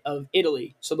replicate of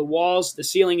Italy. So the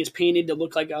ceiling is painted to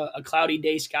look like a cloudy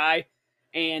day sky.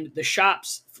 And the shop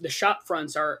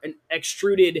fronts are an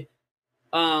extruded,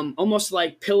 almost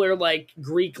like pillar, like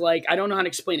Greek, like, I don't know how to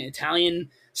explain it,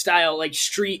 Italian style, like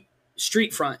street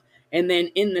front. And then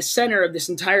in the center of this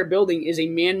entire building is a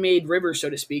man-made river, so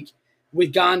to speak,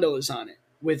 with gondolas on it,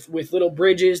 with little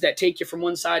bridges that take you from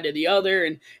one side to the other.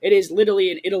 And it is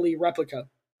literally an Italy replica.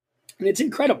 And it's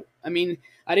incredible. I mean,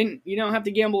 you don't have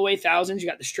to gamble away thousands. You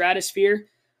got the Stratosphere,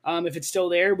 if it's still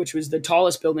there, which was the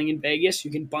tallest building in Vegas. You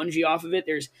can bungee off of it.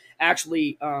 There's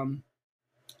actually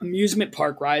amusement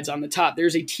park rides on the top.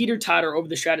 There's a teeter-totter over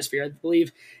the Stratosphere. I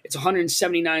believe it's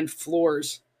 179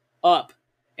 floors up,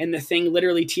 and the thing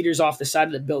literally teeters off the side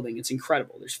of the building. It's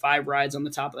incredible. There's 5 rides on the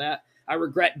top of that. I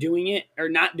regret doing it, or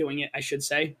not doing it, I should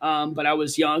say. But I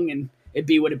was young, and it'd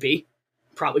be what it be.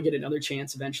 Probably get another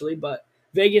chance eventually, but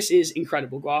Vegas is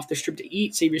incredible. Go off the strip to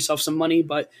eat, save yourself some money,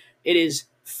 but it is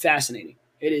fascinating.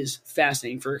 It is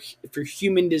fascinating for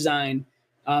human design.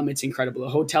 It's incredible. The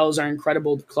hotels are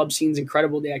incredible. The club scene's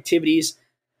incredible. The activities.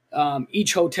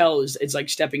 Each hotel is like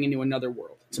stepping into another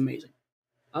world. It's amazing.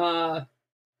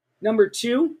 Number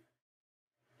 2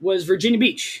 was Virginia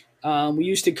Beach. We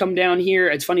used to come down here.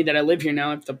 It's funny that I live here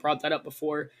now. I've brought that up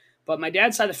before. But my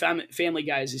dad's side of the family,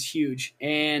 guys, is huge.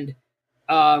 And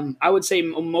I would say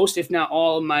most, if not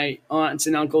all, of my aunts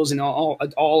and uncles and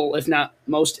all, if not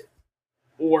most,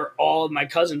 or all of my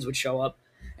cousins would show up.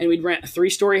 And we'd rent a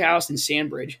 3-story house in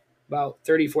Sandbridge, about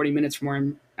 30, 40 minutes from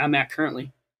where I'm at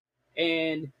currently.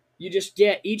 And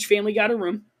each family got a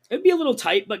room. It'd be a little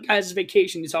tight, but guys, it's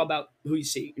vacation. It's all about who you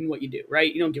see and what you do,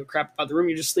 right? You don't give a crap about the room.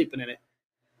 You're just sleeping in it.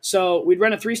 So we'd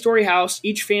rent a 3-story house.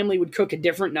 Each family would cook a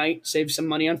different night, save some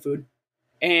money on food.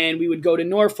 And we would go to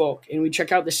Norfolk, and we'd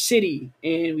check out the city.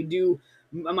 And we'd do,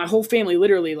 my whole family,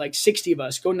 literally like 60 of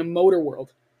us, going to Motor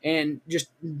World and just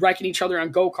wrecking each other on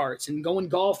go-karts and going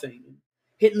golfing and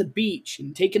hitting the beach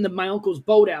and taking my uncle's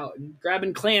boat out and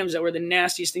grabbing clams that were the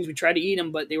nastiest things. We tried to eat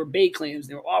them, but they were bay clams.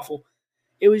 They were awful.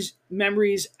 It was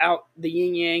memories out the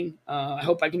yin yang. I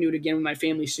hope I can do it again with my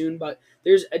family soon, but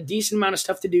there's a decent amount of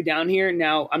stuff to do down here.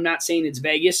 Now, I'm not saying it's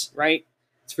Vegas, right?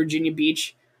 It's Virginia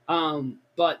Beach.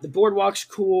 But the boardwalk's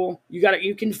cool.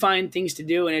 You can find things to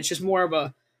do, and it's just more of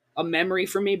a memory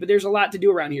for me. But there's a lot to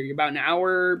do around here. You're about an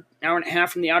hour and a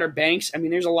half from the Outer Banks. I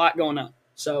mean, there's a lot going on.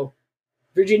 So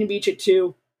Virginia Beach at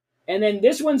 2. And then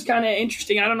this one's kind of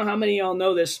interesting. I don't know how many of y'all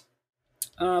know this,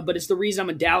 but it's the reason I'm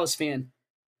a Dallas fan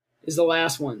is the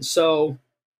last one. So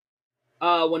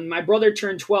when my brother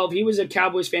turned 12, he was a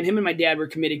Cowboys fan. Him and my dad were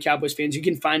committed Cowboys fans. You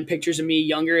can find pictures of me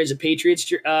younger as a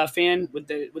Patriots fan with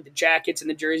the jackets and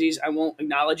the jerseys. I won't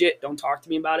acknowledge it. Don't talk to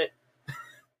me about it.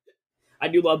 I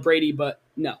do love Brady, but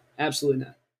no, absolutely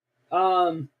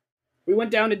not. We went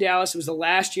down to Dallas. It was the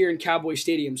last year in Cowboy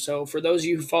Stadium. So for those of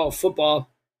you who follow football,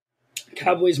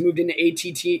 Cowboys moved into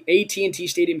AT&T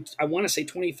Stadium, I want to say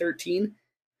 2013.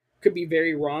 Could be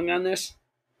very wrong on this.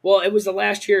 Well, it was the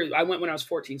last year. I went when I was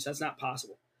 14, so that's not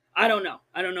possible. I don't know.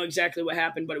 I don't know exactly what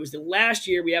happened, but it was the last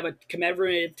year. We have a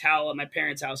commemorative towel at my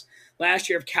parents' house. Last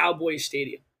year of Cowboys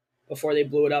Stadium before they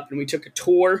blew it up, and we took a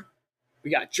tour.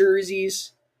 We got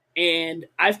jerseys, and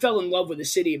I fell in love with the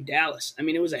city of Dallas. I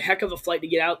mean, it was a heck of a flight to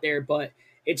get out there, but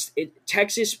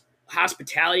Texas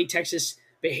hospitality, Texas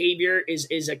behavior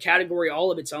is a category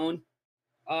all of its own.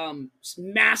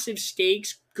 Massive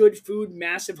steaks, good food,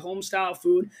 massive home-style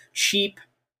food, cheap,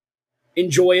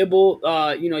 enjoyable.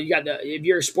 You got if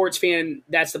you're a sports fan,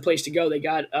 that's the place to go. They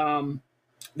got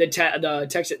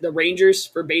the Rangers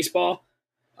for baseball.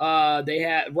 They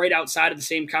had right outside of the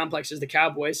same complex as the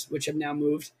Cowboys, which have now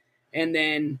moved, and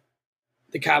then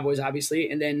the Cowboys obviously,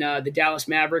 and then the Dallas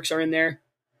Mavericks are in there.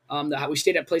 We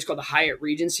stayed at a place called the Hyatt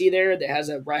Regency there that has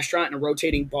a restaurant and a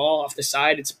rotating ball off the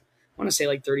side. It's, I want to say,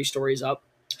 like 30 stories up.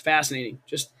 Fascinating.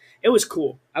 It was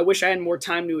cool. I wish I had more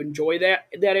time to enjoy that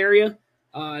area.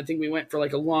 I think we went for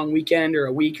like a long weekend or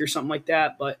a week or something like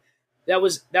that. But that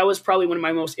was probably one of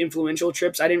my most influential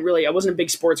trips. I wasn't a big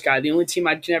sports guy. The only team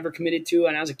I'd never committed to,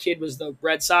 and as a kid, was the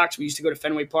Red Sox. We used to go to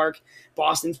Fenway Park.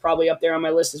 Boston's probably up there on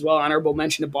my list as well. Honorable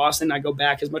mention to Boston. I go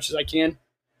back as much as I can.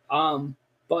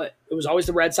 But it was always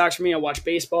the Red Sox for me. I watched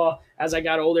baseball. As I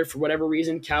got older, for whatever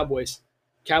reason, Cowboys.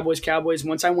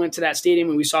 Once I went to that stadium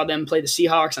and we saw them play the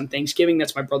Seahawks on Thanksgiving,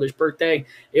 that's my brother's birthday.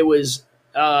 It was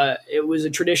a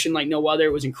tradition like no other.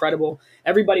 It was incredible.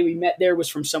 Everybody we met there was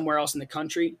from somewhere else in the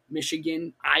country,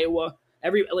 Michigan, Iowa.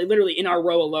 Literally in our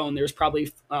row alone, there's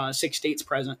probably 6 states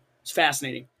present. It's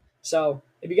fascinating. So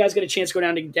if you guys get a chance to go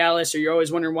down to Dallas, or you're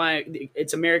always wondering why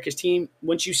it's America's team,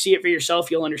 once you see it for yourself,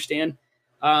 you'll understand.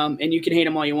 And you can hate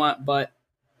them all you want, but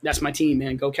that's my team,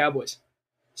 man. Go Cowboys.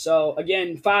 So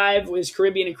again, 5 was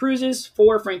Caribbean and cruises.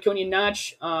 4, Franconia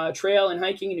Notch trail and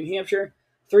hiking in New Hampshire.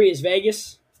 3 is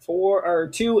Vegas.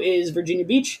 2 is Virginia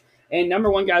Beach. And number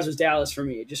 1, guys, was Dallas for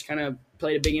me. It just kind of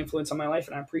played a big influence on my life,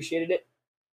 and I appreciated it.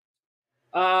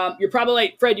 You're probably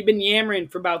like, Fred, you've been yammering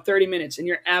for about 30 minutes, and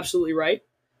you're absolutely right.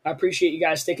 I appreciate you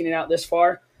guys sticking it out this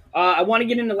far. I want to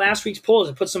get into last week's polls.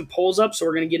 I put some polls up, so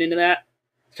we're going to get into that.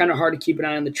 It's kind of hard to keep an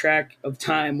eye on the track of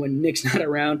time when Nick's not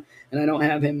around and I don't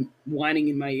have him whining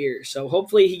in my ear. So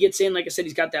hopefully he gets in. Like I said,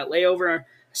 he's got that layover. I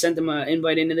sent him an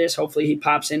invite into this. Hopefully he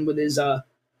pops in with his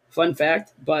fun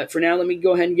fact. But for now, let me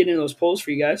go ahead and get into those polls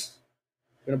for you guys.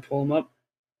 I'm going to pull them up.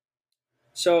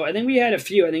 So I think we had a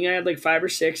few. I think I had like 5 or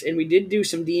 6, and we did do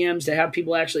some DMs to have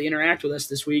people actually interact with us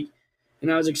this week.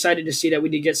 And I was excited to see that we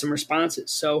did get some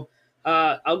responses. So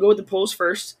I'll go with the polls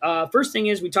first. First thing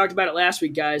is, we talked about it last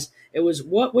week, guys. It was,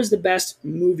 what was the best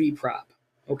movie prop?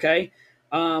 Okay.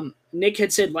 Nick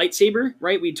had said lightsaber,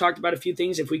 right? We talked about a few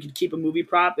things. If we could keep a movie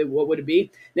prop, what would it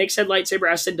be? Nick said lightsaber.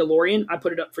 I said DeLorean. I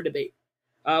put it up for debate.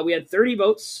 We had 30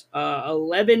 votes.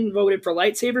 11 voted for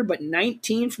lightsaber, but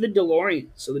 19 for the DeLorean.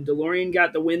 So the DeLorean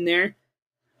got the win there.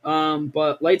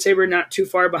 But lightsaber not too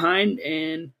far behind.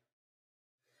 And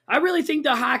I really think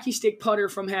the hockey stick putter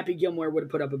from Happy Gilmore would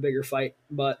have put up a bigger fight.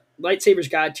 But lightsaber's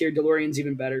God tier. DeLorean's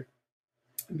even better.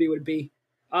 B would be.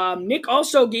 Nick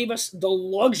also gave us the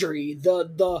luxury,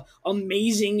 the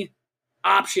amazing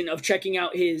option of checking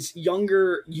out his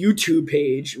younger YouTube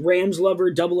page, Rams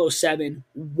Lover 007.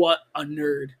 What a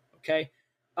nerd. Okay.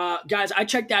 Guys, I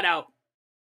checked that out.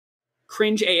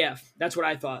 Cringe AF. That's what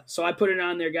I thought. So I put it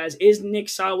on there, guys. Is Nick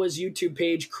Sawa's YouTube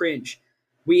page cringe?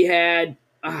 We had,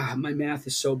 my math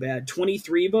is so bad,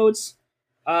 23 votes,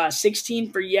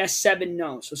 16 for yes, 7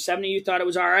 no. So 7 of you thought it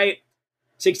was all right.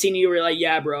 16 of you were like,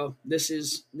 yeah, bro, this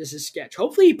is sketch.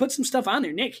 Hopefully he put some stuff on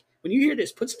there. Nick, when you hear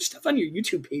this, put some stuff on your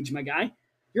YouTube page, my guy.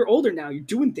 You're older now. You're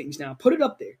doing things now. Put it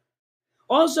up there.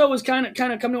 Also, was kind of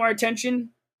come to our attention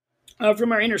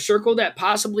from our inner circle that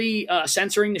possibly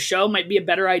censoring the show might be a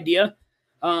better idea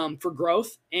for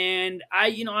growth. And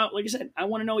like I said, I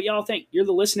want to know what y'all think. You're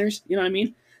the listeners. You know what I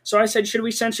mean? So I said, should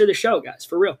we censor the show, guys?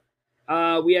 For real.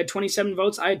 We had 27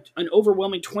 votes. I had an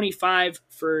overwhelming 25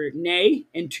 for nay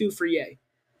and 2 for yay.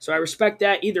 So I respect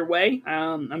that either way.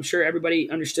 I'm sure everybody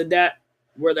understood that,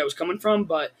 where that was coming from,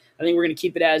 but I think we're going to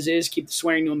keep it as is, keep the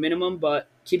swearing to a minimum, but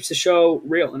keeps the show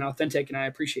real and authentic, and I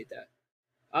appreciate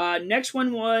that. Next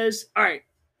one was, all right,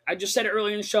 I just said it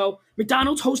earlier in the show,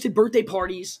 McDonald's hosted birthday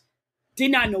parties.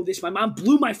 Did not know this. My mom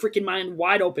blew my freaking mind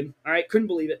wide open, all right? Couldn't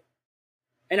believe it.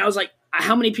 And I was like,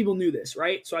 how many people knew this,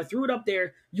 right? So I threw it up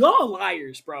there. Y'all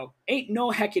liars, bro. Ain't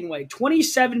no heckin' way.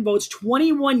 27 votes,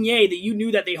 21 yay that you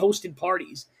knew that they hosted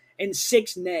parties, and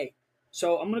 6 nay.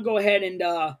 So I'm going to go ahead and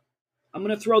I'm going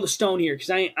to throw the stone here because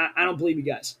I don't believe you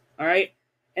guys, all right?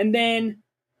 And then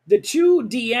the 2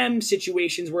 DM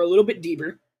situations were a little bit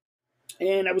deeper,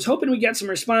 and I was hoping we got some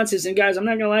responses. And, guys, I'm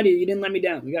not going to lie to you. You didn't let me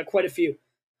down. We got quite a few.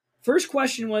 First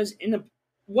question was,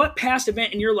 what past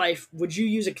event in your life would you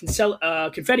use a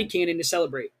confetti cannon to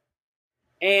celebrate?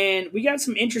 And we got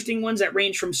some interesting ones that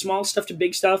range from small stuff to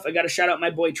big stuff. I got to shout out my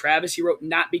boy Travis. He wrote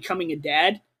not becoming a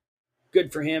dad.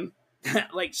 Good for him.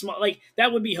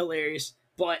 That would be hilarious.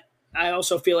 But I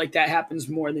also feel like that happens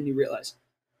more than you realize.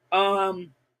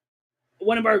 One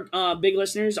of our big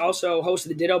listeners also hosted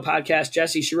the Ditto podcast,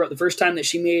 Jesse. She wrote the first time that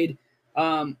she made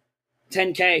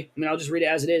 10K. I mean, I'll just read it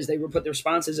as it is. They put the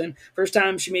responses in. First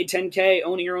time she made 10K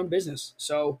owning her own business.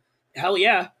 So, hell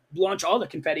yeah. Launch all the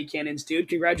confetti cannons, dude.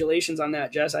 Congratulations on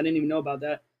that, Jess. I didn't even know about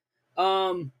that.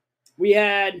 We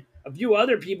had a few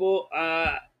other people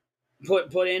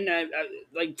put in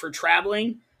like for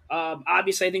traveling.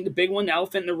 Obviously, I think the big one, the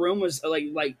elephant in the room, was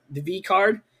like the V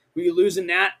card. Were you losing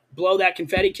that? Blow that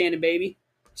confetti cannon, baby.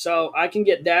 So I can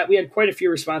get that. We had quite a few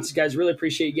responses, guys. Really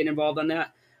appreciate you getting involved on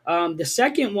that. The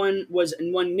second one was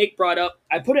one Nick brought up.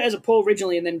 I put it as a poll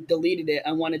originally and then deleted it.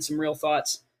 I wanted some real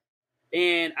thoughts.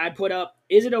 And I put up,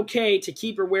 is it okay to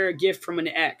keep or wear a gift from an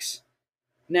ex?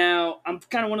 Now, I'm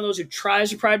kind of one of those who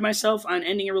tries to pride myself on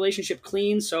ending a relationship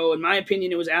clean. So in my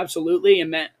opinion, it was absolutely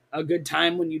and meant a good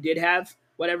time when you did have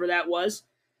whatever that was.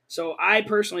 So I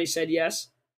personally said yes.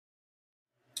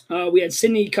 We had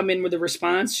Sydney come in with a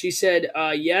response. She said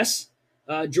yes.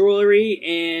 Jewelry,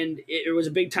 and it was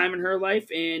a big time in her life,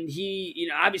 and he,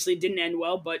 obviously didn't end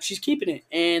well, but she's keeping it,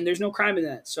 and there's no crime in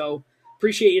that. So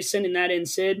appreciate you sending that in,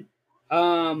 Sid.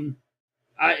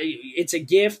 It's a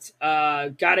gift.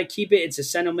 Gotta keep it. It's a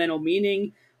sentimental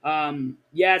meaning.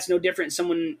 It's no different.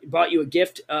 Someone bought you a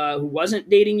gift who wasn't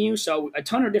dating you. So a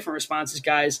ton of different responses,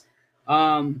 guys.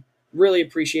 Really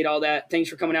appreciate all that. Thanks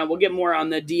for coming out. We'll get more on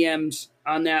the DMs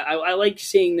on that. I like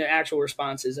seeing the actual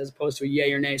responses as opposed to a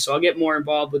yay or nay. So I'll get more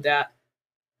involved with that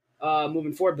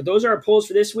moving forward. But those are our polls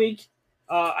for this week.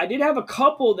 I did have a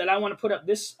couple that I want to put up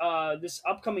this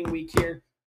upcoming week here.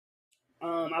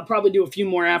 I'll probably do a few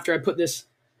more after I put this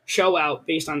show out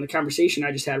based on the conversation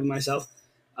I just had with myself.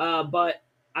 But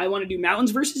I want to do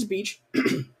mountains versus beach,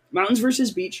 mountains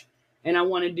versus beach, and I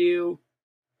want to do,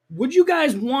 would you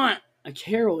guys want a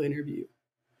Carol interview,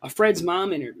 a Fred's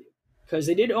mom interview? Because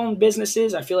they did own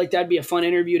businesses. I feel like that'd be a fun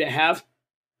interview to have.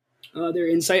 Their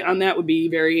insight on that would be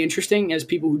very interesting as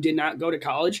people who did not go to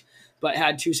college but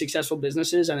had 2 successful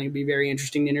businesses. I think it'd be very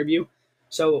interesting to interview.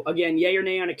 So again, yay or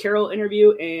nay on a Carol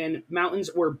interview, and mountains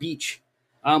or beach.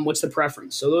 What's the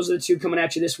preference? So those are the 2 coming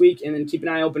at you this week, and then keep an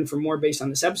eye open for more based on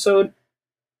this episode.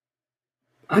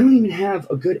 I don't even have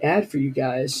a good ad for you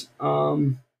guys.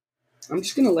 I'm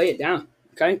just going to lay it down,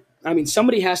 okay? I mean,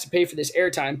 somebody has to pay for this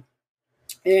airtime,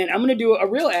 and I'm going to do a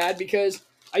real ad because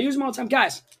I use them all the time.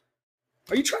 Guys,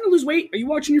 are you trying to lose weight? Are you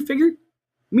watching your figure?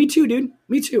 Me too, dude.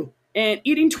 Me too. And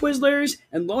eating Twizzlers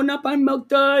and loading up on Milk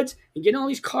Duds and getting all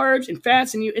these carbs and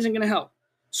fats and you isn't going to help.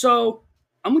 So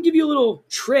I'm going to give you a little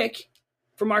trick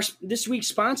from our this week's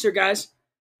sponsor, guys.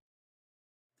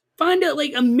 Find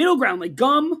a middle ground, like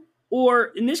gum,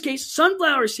 or in this case,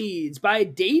 sunflower seeds by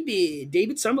David.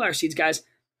 David Sunflower Seeds, guys.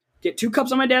 Get 2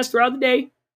 cups on my desk throughout the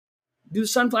day. Do the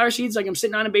sunflower seeds like I'm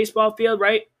sitting on a baseball field,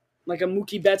 right? Like a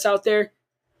Mookie Betts out there.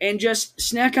 And just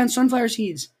snack on sunflower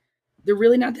seeds. They're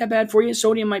really not that bad for you.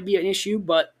 Sodium might be an issue,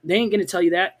 but they ain't going to tell you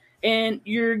that. And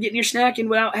you're getting your snacking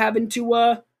without having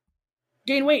to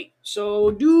gain weight.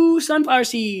 So do sunflower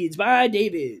seeds by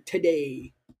David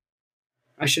today.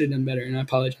 I should have done better, and I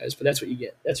apologize, but that's what you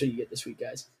get. That's what you get this week,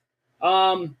 guys.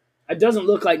 It doesn't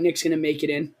look like Nick's going to make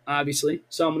it in, obviously.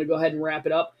 So I'm going to go ahead and wrap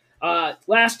it up.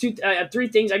 Last 3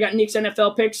 things. I got Nick's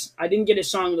NFL picks. I didn't get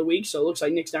his song of the week, so it looks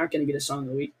like Nick's not going to get a song of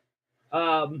the week.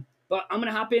 But I'm going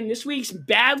to hop in this week's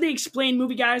badly explained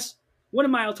movie, guys. One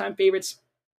of my all-time favorites.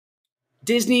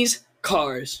 Disney's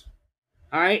Cars.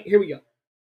 All right, here we go.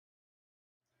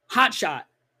 Hot Shot,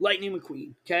 Lightning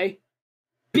McQueen, okay?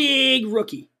 Big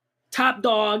rookie. Top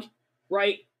dog,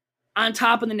 right? On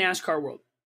top of the NASCAR world.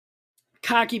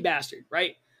 Cocky bastard,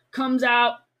 right? Comes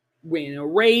out, winning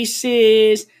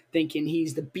races, thinking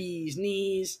he's the bee's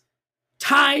knees.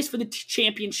 Ties for the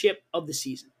championship of the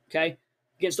season, okay?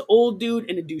 Against the old dude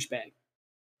and a douchebag.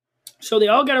 So they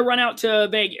all got to run out to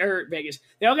Vegas.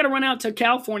 They all got to run out to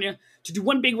California to do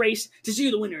one big race to see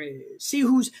who the winner is. See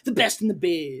who's the best in the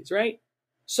biz, right?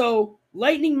 So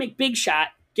Lightning McBig Shot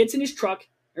gets in his truck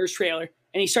or his trailer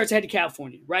and he starts to head to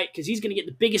California, right? Because he's going to get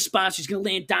the biggest sponsor. He's going to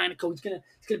land Dynaco. It's going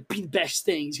to be the best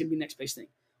thing. He's going to be the next best thing.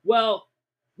 Well,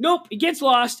 nope. He gets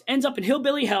lost, ends up in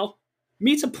hillbilly hell,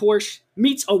 meets a Porsche,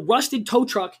 meets a rusted tow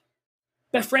truck,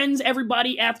 befriends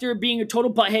everybody after being a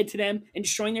total butthead to them and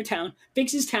destroying their town,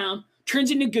 fixes town, turns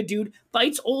into a good dude,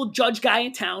 fights old judge guy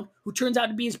in town who turns out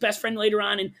to be his best friend later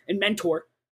on and mentor,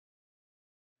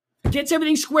 gets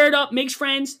everything squared up, makes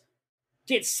friends,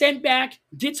 gets sent back,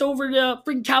 gets over to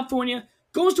freaking California,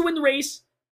 goes to win the race,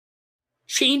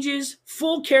 changes,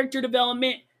 full character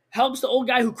development, helps the old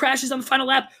guy who crashes on the final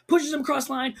lap, pushes him across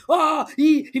the line.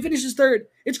 He finishes third.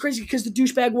 It's crazy because the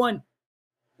douchebag won.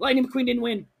 Lightning McQueen didn't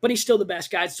win, but he's still the best,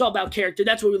 guys. It's all about character.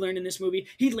 That's what we learned in this movie.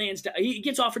 He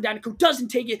gets offered Dynaco, doesn't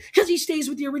take it because he stays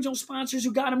with the original sponsors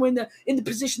who got him in the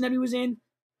position that he was in.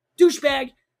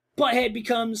 Douchebag, butthead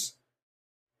becomes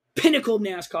pinnacle of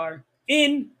NASCAR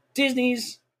in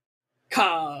Disney's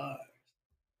Cars.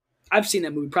 I've seen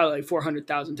that movie probably like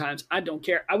 400,000 times. I don't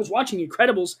care. I was watching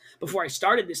Incredibles before I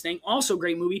started this thing. Also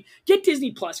great movie. Get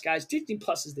Disney Plus, guys. Disney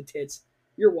Plus is the tits.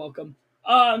 You're welcome.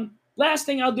 Last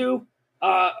thing I'll do.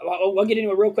 We'll get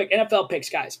into it real quick. NFL picks,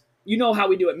 guys. You know how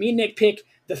we do it. Me and Nick pick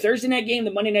the Thursday night game,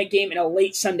 the Monday night game, and a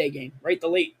late Sunday game, right? The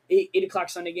late 8 o'clock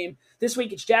Sunday game. This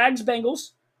week it's Jaguars,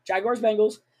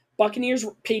 Bengals, Buccaneers,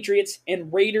 Patriots,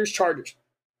 and Raiders, Chargers.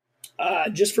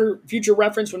 Just for future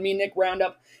reference, when me and Nick round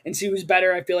up and see who's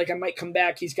better, I feel like I might come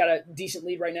back. He's got a decent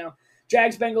lead right now.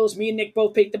 Jags, Bengals. Me and Nick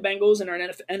both picked the Bengals in our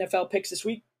NFL picks this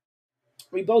week.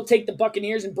 We both take the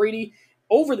Buccaneers and Brady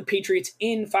over the Patriots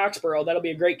in Foxborough. That'll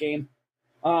be a great game.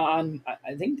 On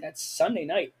I think that's Sunday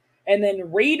night. And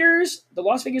then Raiders, the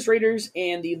Las Vegas Raiders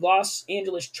and the Los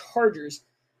Angeles Chargers.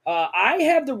 I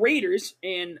have the Raiders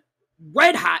and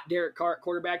red hot Derek Carr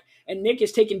quarterback, and Nick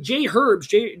is taking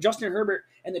Justin Herbert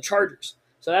and the Chargers.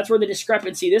 So that's where the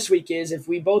discrepancy this week is. If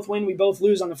we both win, we both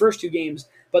lose on the first 2 games.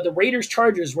 But the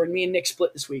Raiders-Chargers were me and Nick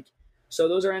split this week. So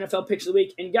those are NFL picks of the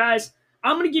week. And guys,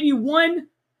 I'm going to give you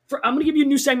a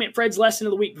new segment, Fred's Lesson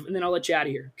of the Week, and then I'll let you out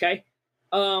of here, okay?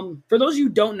 For those of you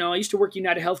who don't know, I used to work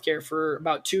United Healthcare for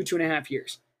about 2.5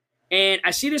 years. And I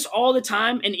see this all the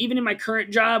time, and even in my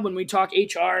current job, when we talk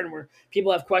HR and where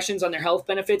people have questions on their health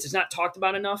benefits, it's not talked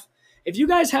about enough. If you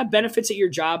guys have benefits at your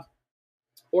job,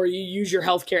 or you use your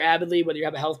healthcare avidly, whether you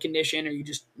have a health condition or you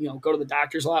just go to the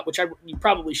doctors a lot, which you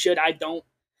probably should. I don't,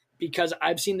 because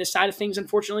I've seen this side of things,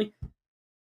 unfortunately.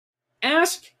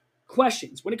 Ask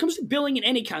questions. When it comes to billing in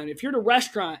any kind, if you're at a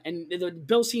restaurant and the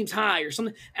bill seems high or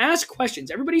something, ask questions.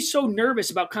 Everybody's so nervous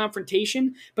about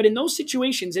confrontation, but in those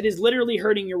situations, it is literally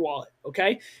hurting your wallet,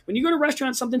 okay? When you go to a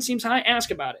restaurant, something seems high,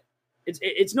 ask about it.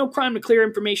 It's no crime to clear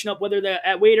information up, whether the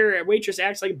waiter or waitress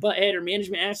acts like a butthead or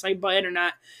management acts like a butthead or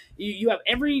not. You have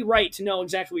every right to know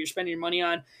exactly what you're spending your money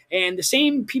on. And the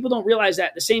same, people don't realize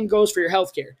that. The same goes for your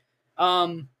healthcare.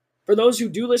 For those who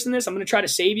do listen to this, I'm going to try to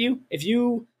save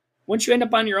you. Once you end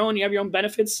up on your own, you have your own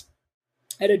benefits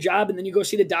at a job, and then you go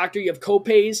see the doctor, you have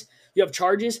co-pays, you have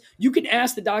charges, you can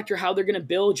ask the doctor how they're going to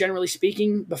bill, generally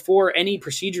speaking, before any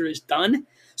procedure is done.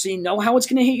 So you know how it's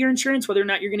going to hit your insurance, whether or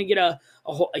not you're going to get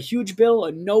a huge bill,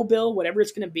 a no bill, whatever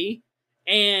it's going to be.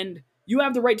 And you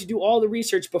have the right to do all the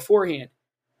research beforehand.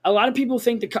 A lot of people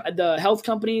think the health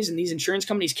companies and these insurance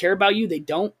companies care about you. They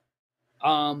don't.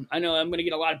 I know I'm going to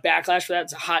get a lot of backlash for that.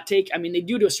 It's a hot take. I mean, they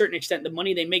do to a certain extent. The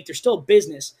money they make, they're still a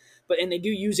business, and they do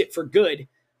use it for good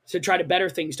to try to better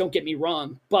things. Don't get me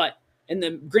wrong. But in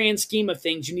the grand scheme of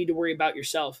things, you need to worry about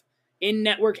yourself. In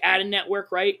network, out of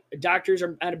network, right? Doctors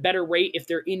are at a better rate if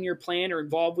they're in your plan or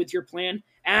involved with your plan.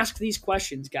 Ask these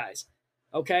questions, guys.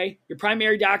 Okay? Your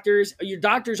primary doctors, your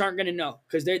doctors aren't going to know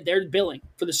because they're billing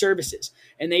for the services.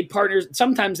 And they partner,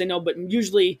 sometimes they know, but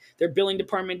usually their billing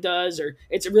department does, or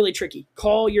it's really tricky.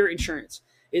 Call your insurance.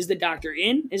 Is the doctor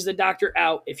in? Is the doctor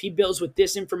out? If he bills with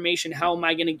this information, how am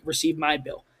I going to receive my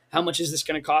bill? How much is this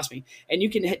going to cost me? And you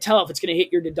can tell if it's going to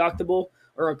hit your deductible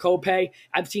or a copay.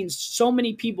 I've seen so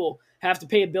many people have to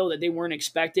pay a bill that they weren't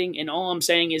expecting. And all I'm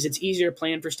saying is it's easier to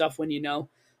plan for stuff when you know.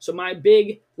 So my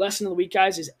big lesson of the week,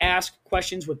 guys, is ask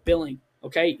questions with billing.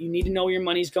 Okay, you need to know where your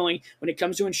money's going. When it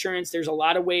comes to insurance, there's a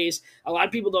lot of ways. A lot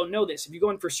of people don't know this. If you go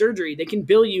in for surgery, they can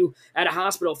bill you at a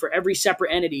hospital for every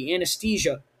separate entity,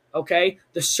 anesthesia, okay,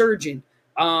 the surgeon,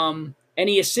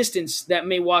 any assistants that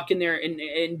may walk in there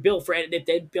and bill for it. If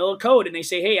they bill a code and they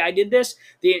say, hey, I did this,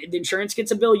 the insurance gets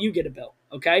a bill, you get a bill,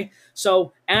 okay?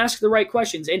 So ask the right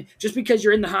questions. And just because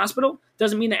you're in the hospital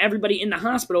doesn't mean that everybody in the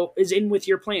hospital is in with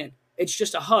your plan. It's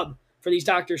just a hub for these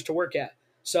doctors to work at.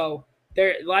 So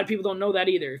a lot of people don't know that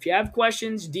either. If you have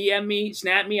questions, DM me,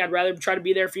 snap me. I'd rather try to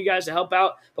be there for you guys to help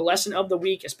out. The lesson of the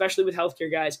week, especially with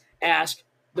healthcare guys, ask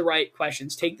the right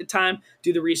questions. Take the time,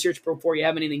 do the research before you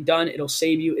have anything done. It'll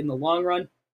save you in the long run.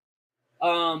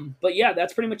 But yeah,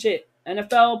 that's pretty much it.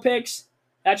 NFL picks,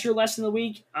 that's your lesson of the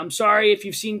week. I'm sorry if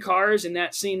you've seen Cars and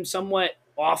that seemed somewhat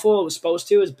awful. It was supposed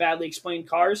to. It was badly explained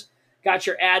Cars. Got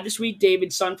your ad this week,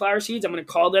 David Sunflower Seeds. I'm going to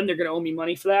call them. They're going to owe me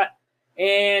money for that.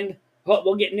 And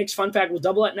we'll get Nick's fun fact. We'll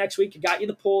double it next week. I got you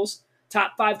the polls.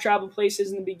 Top 5 travel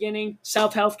places in the beginning.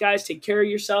 Self-help, guys. Take care of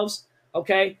yourselves,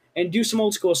 okay? And do some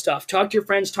old school stuff. Talk to your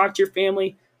friends. Talk to your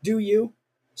family. Do you.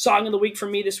 Song of the week for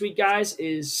me this week, guys,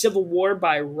 is Civil War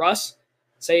by Russ.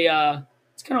 It's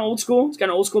kind of old school. It's got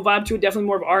an old school vibe to it. Definitely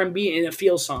more of R&B and a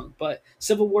feel song. But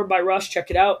Civil War by Russ.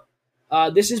 Check it out.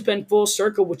 This has been Full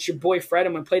Circle with your boy Fred.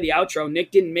 I'm going to play the outro.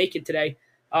 Nick didn't make it today.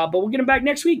 But we'll get him back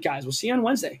next week, guys. We'll see you on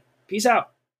Wednesday. Peace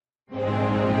out.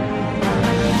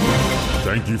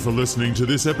 Thank you for listening to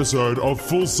this episode of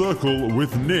Full Circle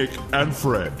with Nick and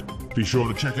Fred. Be sure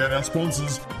to check out our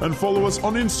sponsors and follow us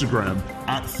on Instagram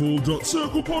at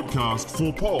full.circlepodcast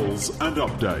for polls and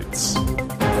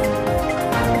updates.